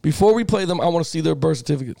before we play them. I want to see their birth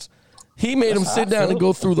certificates." He made him sit down and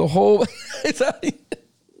go through the whole.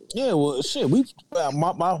 Yeah, well, shit. My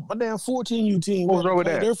damn 14U team. What was wrong with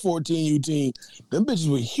that? Their 14U team. Them bitches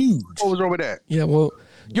were huge. What was wrong with that? Yeah, well,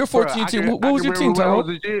 your 14U team. What was your team,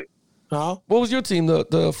 Tyrone? Huh? What was your team? The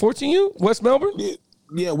 14U? West Melbourne?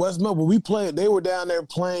 Yeah, West Melbourne. We played. They were down there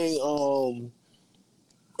playing.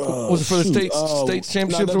 Was it for the states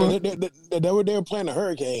championships? They were playing the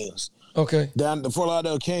Hurricanes. Okay. Down the Fort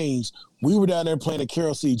Lauderdale Canes. We were down there playing the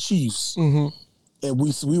Carroll City Chiefs. Mm-hmm. And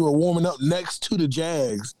we were warming up next to the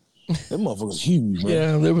Jags. Them motherfuckers huge, man.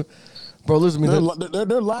 Yeah, they were. Bro, listen to me.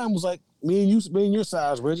 Their line was like me and your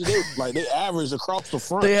size, Reggie. They averaged across the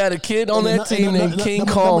front. They had a kid on that team named King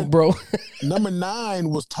Kong, bro. Number 9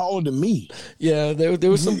 was taller than me. Yeah,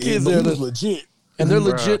 there were some kids there that legit. And they're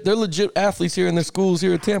legit. They're legit athletes here in their schools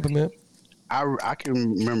here at Tampa, man. I can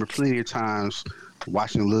remember plenty of times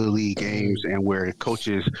watching Little League games and where the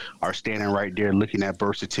coaches are standing right there looking at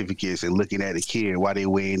birth certificates and looking at the kid while they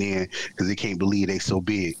weighing in because they can't believe they so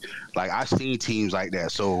big. Like, I've seen teams like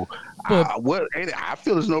that. So I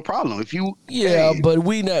feel there's no problem. If you but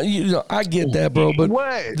I get that, bro. But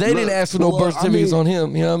they didn't ask for no birth certificates on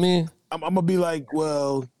him. You know what I mean? I'm gonna be like,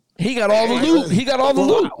 well, he got all the loot. He got all the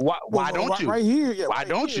loot. Why don't you? Right here. Yeah, why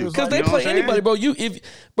don't you? Because they play anybody, bro.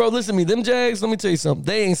 Bro, listen to me. Them Jags, let me tell you something.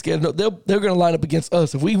 They ain't scared. No, they're going to line up against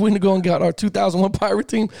us. If we win to go and got our 2001 Pirate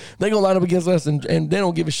team, they're going to line up against us, and they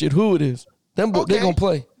don't give a shit who it is. They're going to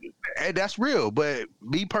play. Hey, that's real. But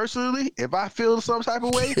me personally, if I feel some type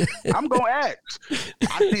of way, I'm going to ask.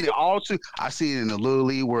 I seen it all too. I seen it in the Little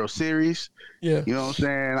League World Series. Yeah. You know what I'm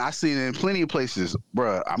saying? I seen it in plenty of places.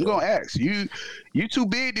 Bruh, I'm going to ask. You too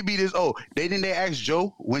big to be this. Oh, they ask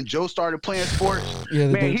Joe when Joe started playing sports. Yeah,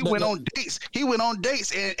 man, he went on dates. He went on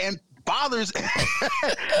dates and fathers.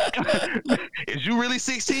 Is you really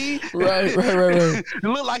 16? Right. It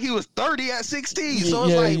looked like he was 30 at 16. So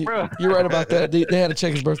it's like, bro. You're right about that. They had to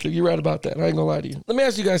check his birthday. You're right about that. I ain't gonna lie to you. Let me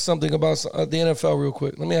ask you guys something about the NFL real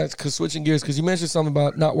quick. Let me ask, because switching gears, because you mentioned something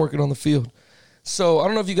about not working on the field. So I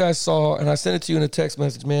don't know if you guys saw, and I sent it to you in a text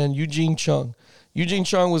message, man, Eugene Chung. Eugene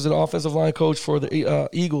Chung was an offensive line coach for the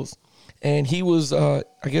Eagles. And he was, I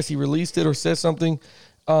guess he released it or said something.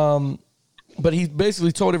 but he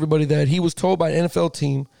basically told everybody that he was told by an NFL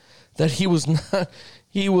team that he was not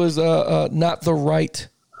the right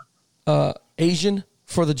Asian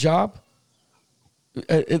for the job,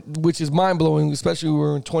 which is mind-blowing, especially when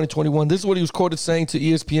we're in 2021. This is what he was quoted saying to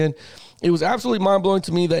ESPN. It was absolutely mind-blowing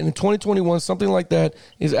to me that in 2021, something like that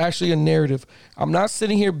is actually a narrative. I'm not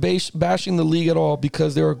sitting here bashing the league at all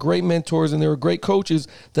because there are great mentors and there are great coaches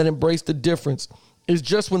that embrace the difference. It's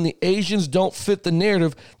just when the Asians don't fit the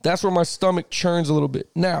narrative, that's where my stomach churns a little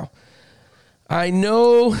bit. Now, I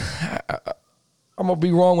know I'm going to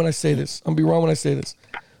be wrong when I say this.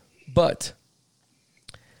 But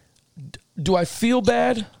do I feel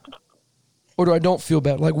bad or do I don't feel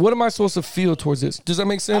bad? Like, what am I supposed to feel towards this? Does that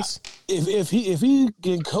make sense? If he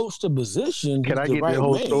can coach the position, can I get the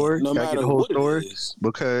whole story? Can I get the whole story?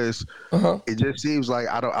 Because it just seems like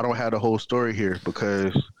I don't have the whole story here.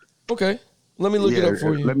 Because okay, let me look it up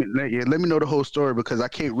for you. Let me know the whole story because I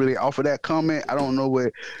can't really offer that comment. I don't know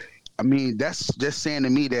what. I mean, that's just saying to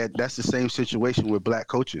me that that's the same situation with black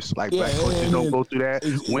coaches. Like black coaches don't go through that.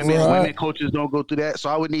 Women coaches don't go through that. So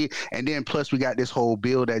I would need, and then plus we got this whole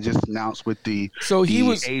bill that just announced with the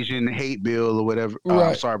Asian hate bill or whatever.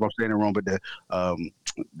 I'm sorry if I'm saying it wrong, but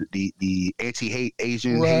the anti-hate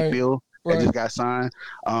Asian hate bill that just got signed.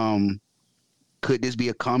 Could this be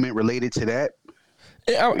a comment related to that?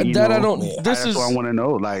 That's what I want to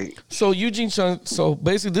know. Like, so Eugene Chung. So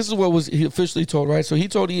basically, this is what was he officially told, right? So he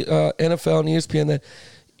told NFL and ESPN that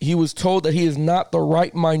he was told that he is not the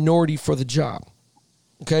right minority for the job.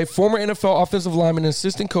 Okay, former NFL offensive lineman and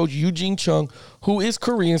assistant coach Eugene Chung, who is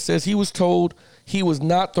Korean, says he was told he was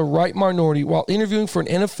not the right minority while interviewing for an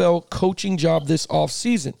NFL coaching job this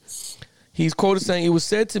offseason. He's quoted saying, "It was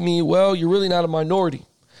said to me, well, you're really not a minority."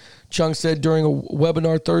 Chung said during a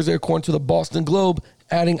webinar Thursday, according to the Boston Globe,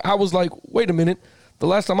 adding, "I was like, wait a minute. The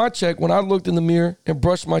last time I checked, when I looked in the mirror and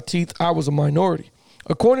brushed my teeth, I was a minority."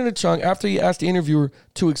 According to Chung, after he asked the interviewer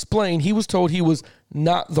to explain, he was told he was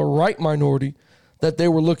not the right minority that they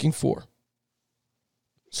were looking for.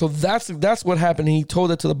 So that's what happened. He told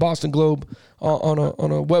that to the Boston Globe on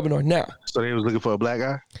a webinar. Now, so they was looking for a black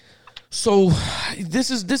guy. So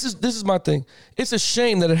this is my thing. It's a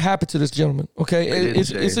shame that it happened to this gentleman. Okay,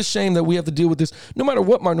 it's a shame that we have to deal with this, no matter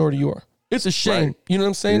what minority you are. It's a shame. Right. You know what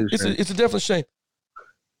I'm saying? It's a definite shame.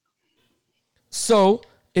 So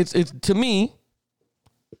it's to me,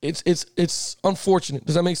 it's unfortunate.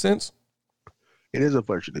 Does that make sense? It is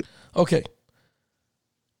unfortunate. Okay.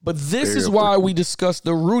 But this is why we discuss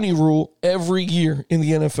the Rooney Rule every year in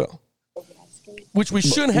the NFL, which we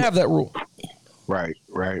shouldn't have that rule. Right.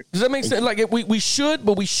 Does that make sense? Like we should,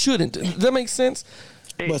 but we shouldn't. Does that make sense?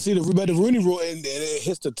 But see, the Rooney Rule, and it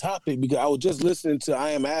hits the topic because I was just listening to I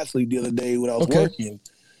Am Athlete the other day when I was working,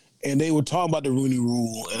 and they were talking about the Rooney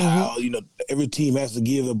Rule and how every team has to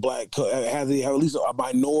give a black has to have at least a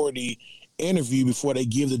minority interview before they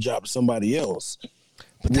give the job to somebody else.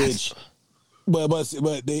 But that's the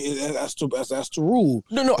rule.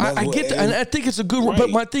 No, I get that, and I think it's a good rule. Right. But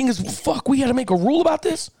my thing is, we got to make a rule about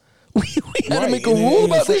this. We got to make a rule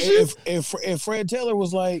about this shit. And Fred Taylor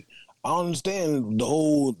was like, I don't understand the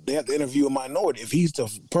whole. They have to interview a minority. If he's the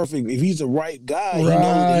right guy, he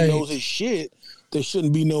knows his shit. There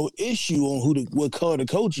shouldn't be no issue on what color the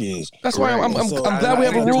coach is. That's why I'm glad we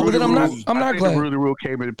have a rule, but then I'm not glad. The rule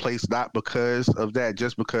came into place not because of that,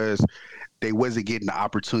 just because they wasn't getting the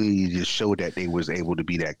opportunity to just show that they was able to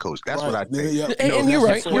be that coach. That's what I think. Yeah. And you're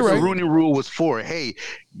right. You're right. The Rooney Rule was for, hey,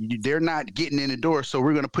 they're not getting in the door, so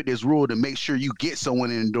we're going to put this rule to make sure you get someone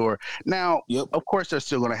in the door. Now, of course, they're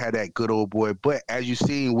still going to have that good old boy, but as you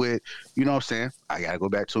seen with, you know what I'm saying, I got to go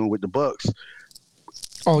back to him with the Bucks.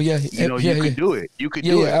 Oh, yeah. You could do it. You could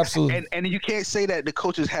do it. Absolutely. And you can't say that the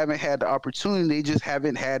coaches haven't had the opportunity. They just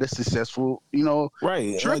haven't had a successful,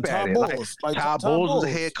 trip at it. Todd Bowles was a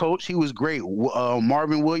head coach. He was great.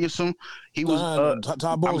 Marvin Williamson, he was.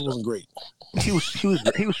 Todd Bowles wasn't great. He was straight.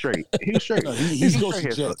 He was straight. No, he goes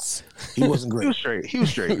to Jets. He wasn't great. He was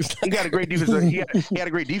straight. He got a great defense. He had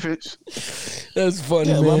a great defense. That's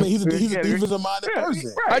funny, man. I mean, he's a defensive-minded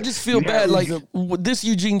person. Right. I just feel bad, like with this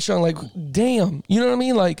Eugene Chung, like, damn, you know what I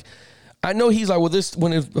mean? Like, I know he's like, well, this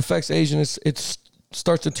when it affects Asians, it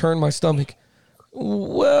starts to turn my stomach.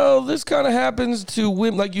 Well, this kind of happens to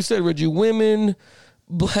women, like you said, Reggie, women.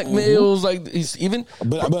 Black males, like he's even.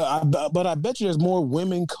 But I bet you there's more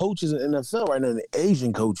women coaches in the NFL right now than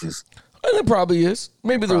Asian coaches. And there probably is.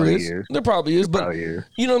 Maybe there is. There probably is. But you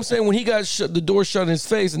know what I'm saying? When he got the door shut in his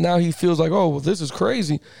face, and now he feels like, oh, well, this is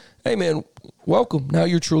crazy. Hey, man, welcome. Now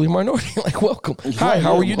you're truly a minority. Like, welcome. Hi,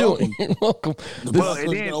 how are you doing? Welcome. Well,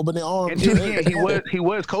 and then open their arms. And then he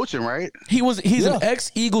was coaching, right? He's an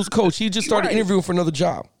ex-Eagles coach. He just started interviewing for another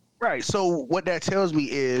job. Right. So what that tells me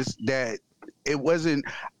is that it wasn't.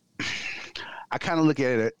 I kind of look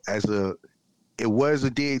at it as it was a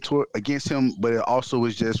dig against him, but it also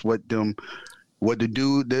was just what the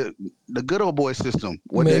good old boy system.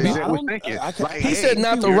 What Maybe. they was thinking. He said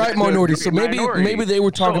not the right minority, so maybe they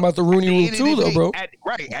were talking about the Rooney Rule too, though, bro.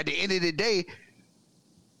 At the end of the day,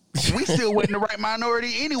 we still wasn't the right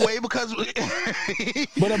minority anyway because.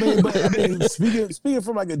 But I mean, speaking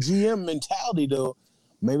from like a GM mentality though,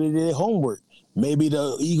 maybe they did homework. Maybe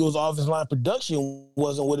the Eagles' offensive line production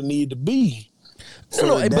wasn't what it needed to be.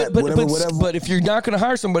 No, but if you're not going to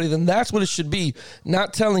hire somebody, then that's what it should be.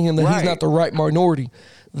 Not telling him that he's not the right minority.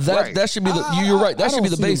 That should be the. You're right. That should be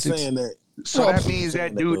the basics. So that means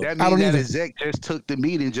that exec just took the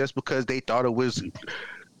meeting just because they thought it was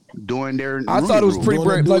doing their. I thought it was pretty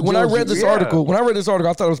brave. Like when I read this article,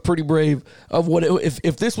 I thought it was pretty brave of what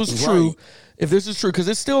if this was true. If this is true, because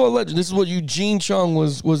it's still a legend. This is what Eugene Chung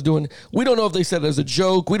was doing. We don't know if they said it as a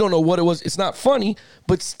joke. We don't know what it was. It's not funny,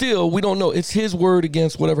 but still, we don't know. It's his word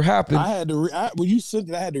against whatever happened. I had to when you said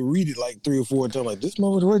that, I had to read it like 3 or 4 times. Like, this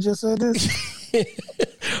motherfucker just said this,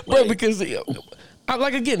 bro. Because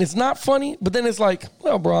again, it's not funny, but then it's like,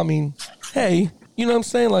 well, bro. I mean, hey, you know what I'm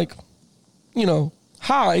saying? Like, you know.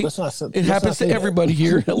 Hi, it happens to everybody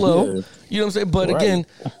here. Hello. Yeah. You know what I'm saying? But again,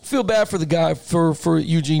 feel bad for the guy, for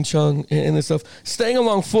Eugene Chung and this stuff. Staying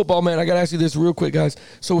along football, man, I got to ask you this real quick, guys.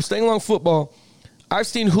 So staying along football, I've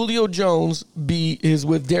seen Julio Jones is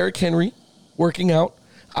with Derrick Henry working out.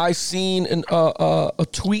 I've seen a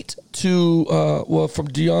tweet from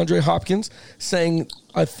DeAndre Hopkins saying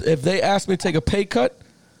if they asked me to take a pay cut,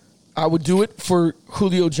 I would do it for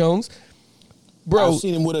Julio Jones. Bro, I've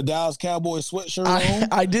seen him with a Dallas Cowboys sweatshirt on.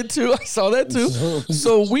 I did too. I saw that too.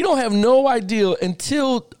 So we don't have no idea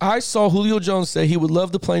until I saw Julio Jones say he would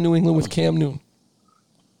love to play New England with Cam Newton.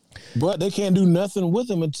 But they can't do nothing with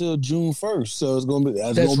him until June 1st. So it's going to be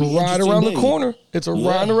that's gonna be right around the corner. It's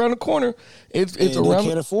right around the corner. It's around. They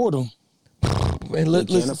can't afford him. And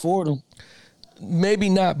can't afford him. Maybe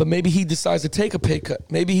not, but maybe he decides to take a pay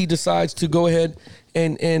cut. Maybe he decides to go ahead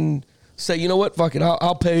and say, you know what, fuck it,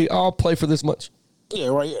 I'll play for this much. Yeah,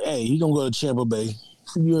 right. Hey, he gonna go to Tampa Bay.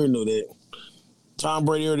 You already know that. Tom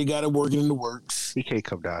Brady already got it working in the works. He can't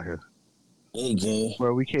come down here. He can.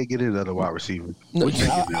 Bro, we can't get another wide receiver. No,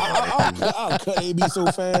 I'll cut AB so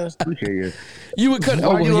fast. We can't get. You would cut.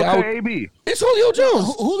 Why you cut AB? It's Julio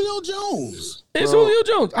Jones. Julio Jones. It's Julio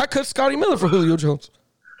Jones. I cut Scotty Miller for Julio Jones.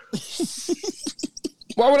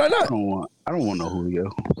 Why would I not? I don't want no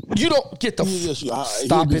Julio. You don't get the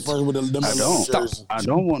stop it. I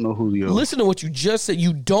don't want no Julio. Listen to what you just said.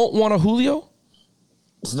 You don't want a Julio?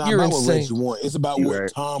 It's not about what Reggie want. It's about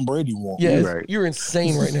what Tom Brady wants. Yeah, you're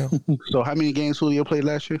insane right now. So how many games Julio played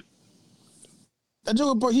last year? That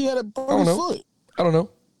joke, he had a broken foot. I don't know.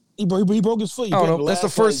 He broke his foot. I don't know. That's the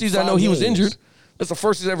first season I know he was injured. That's the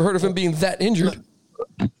first season I ever heard of him being that injured.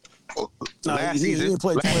 Last season. He didn't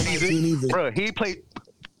play 2019 either. Bro, he played.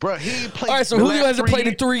 All right, so Julio hasn't played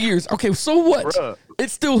in 3 years. Okay, so what? Bruh.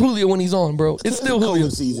 It's still Julio when he's on, bro. It's still Julio.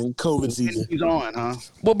 COVID season. He's on, huh?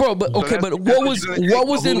 Well, bro, but okay, but what was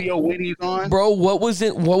in Julio when he's on? Bro, what was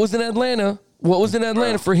in Atlanta? What was in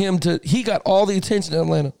Atlanta for him he got all the attention in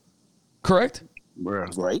Atlanta. Correct?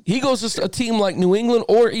 Bruh. Right. He goes to a team like New England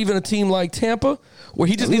or even a team like Tampa where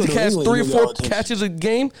he just needs to catch 3 or 4 catches a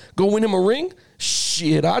game, go win him a ring.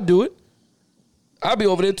 Shit, I'd do it. I'd be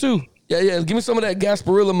over there too. Yeah. Give me some of that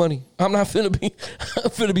Gasparilla money. I'm not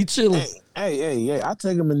finna be chilling. Hey. I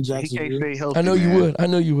take him in Jacksonville. He can't stay healthy. I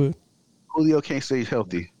know you would. Julio can't stay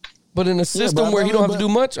healthy. But in a system where he don't have to do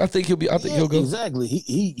much, I think he'll go. Exactly.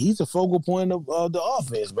 He's a focal point of the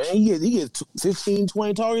offense, man. He gets 15,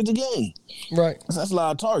 20 targets a game. Right. That's a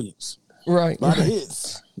lot of targets. Right. A lot of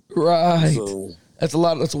hits. Right. So, that's a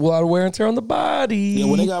lot of wear and tear on the body. Yeah,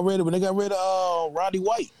 when they got rid of Roddy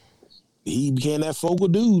White, he became that focal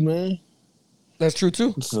dude, man. That's true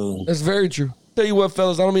too. So, that's very true. Tell you what,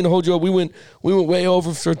 fellas, I don't mean to hold you up. We went way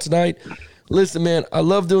over for tonight. Listen, man, I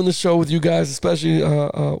love doing the show with you guys, especially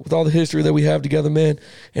with all the history that we have together, man.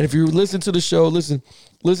 And if you listen to the show, listen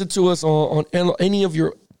to us on any of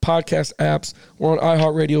your podcast apps. We're on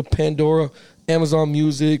iHeartRadio, Pandora, Amazon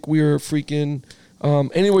Music. We're freaking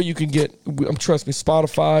anywhere you can get. Trust me,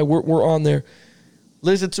 Spotify. We're on there.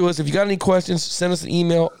 Listen to us. If you got any questions, send us an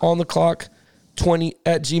email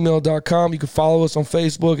ontheclock20@gmail.com. You can follow us on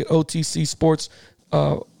Facebook at OTC Sports.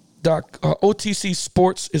 OTC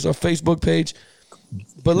Sports is our Facebook page.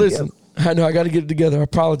 But listen, I know I got to get it together. I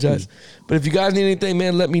apologize. But if you guys need anything,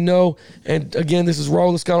 man, let me know. And again, this is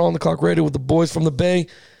Raul Scott on the Clock Radio with the boys from the Bay.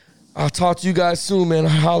 I'll talk to you guys soon, man.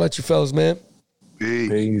 I'll holler at you fellas, man.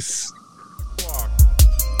 Peace.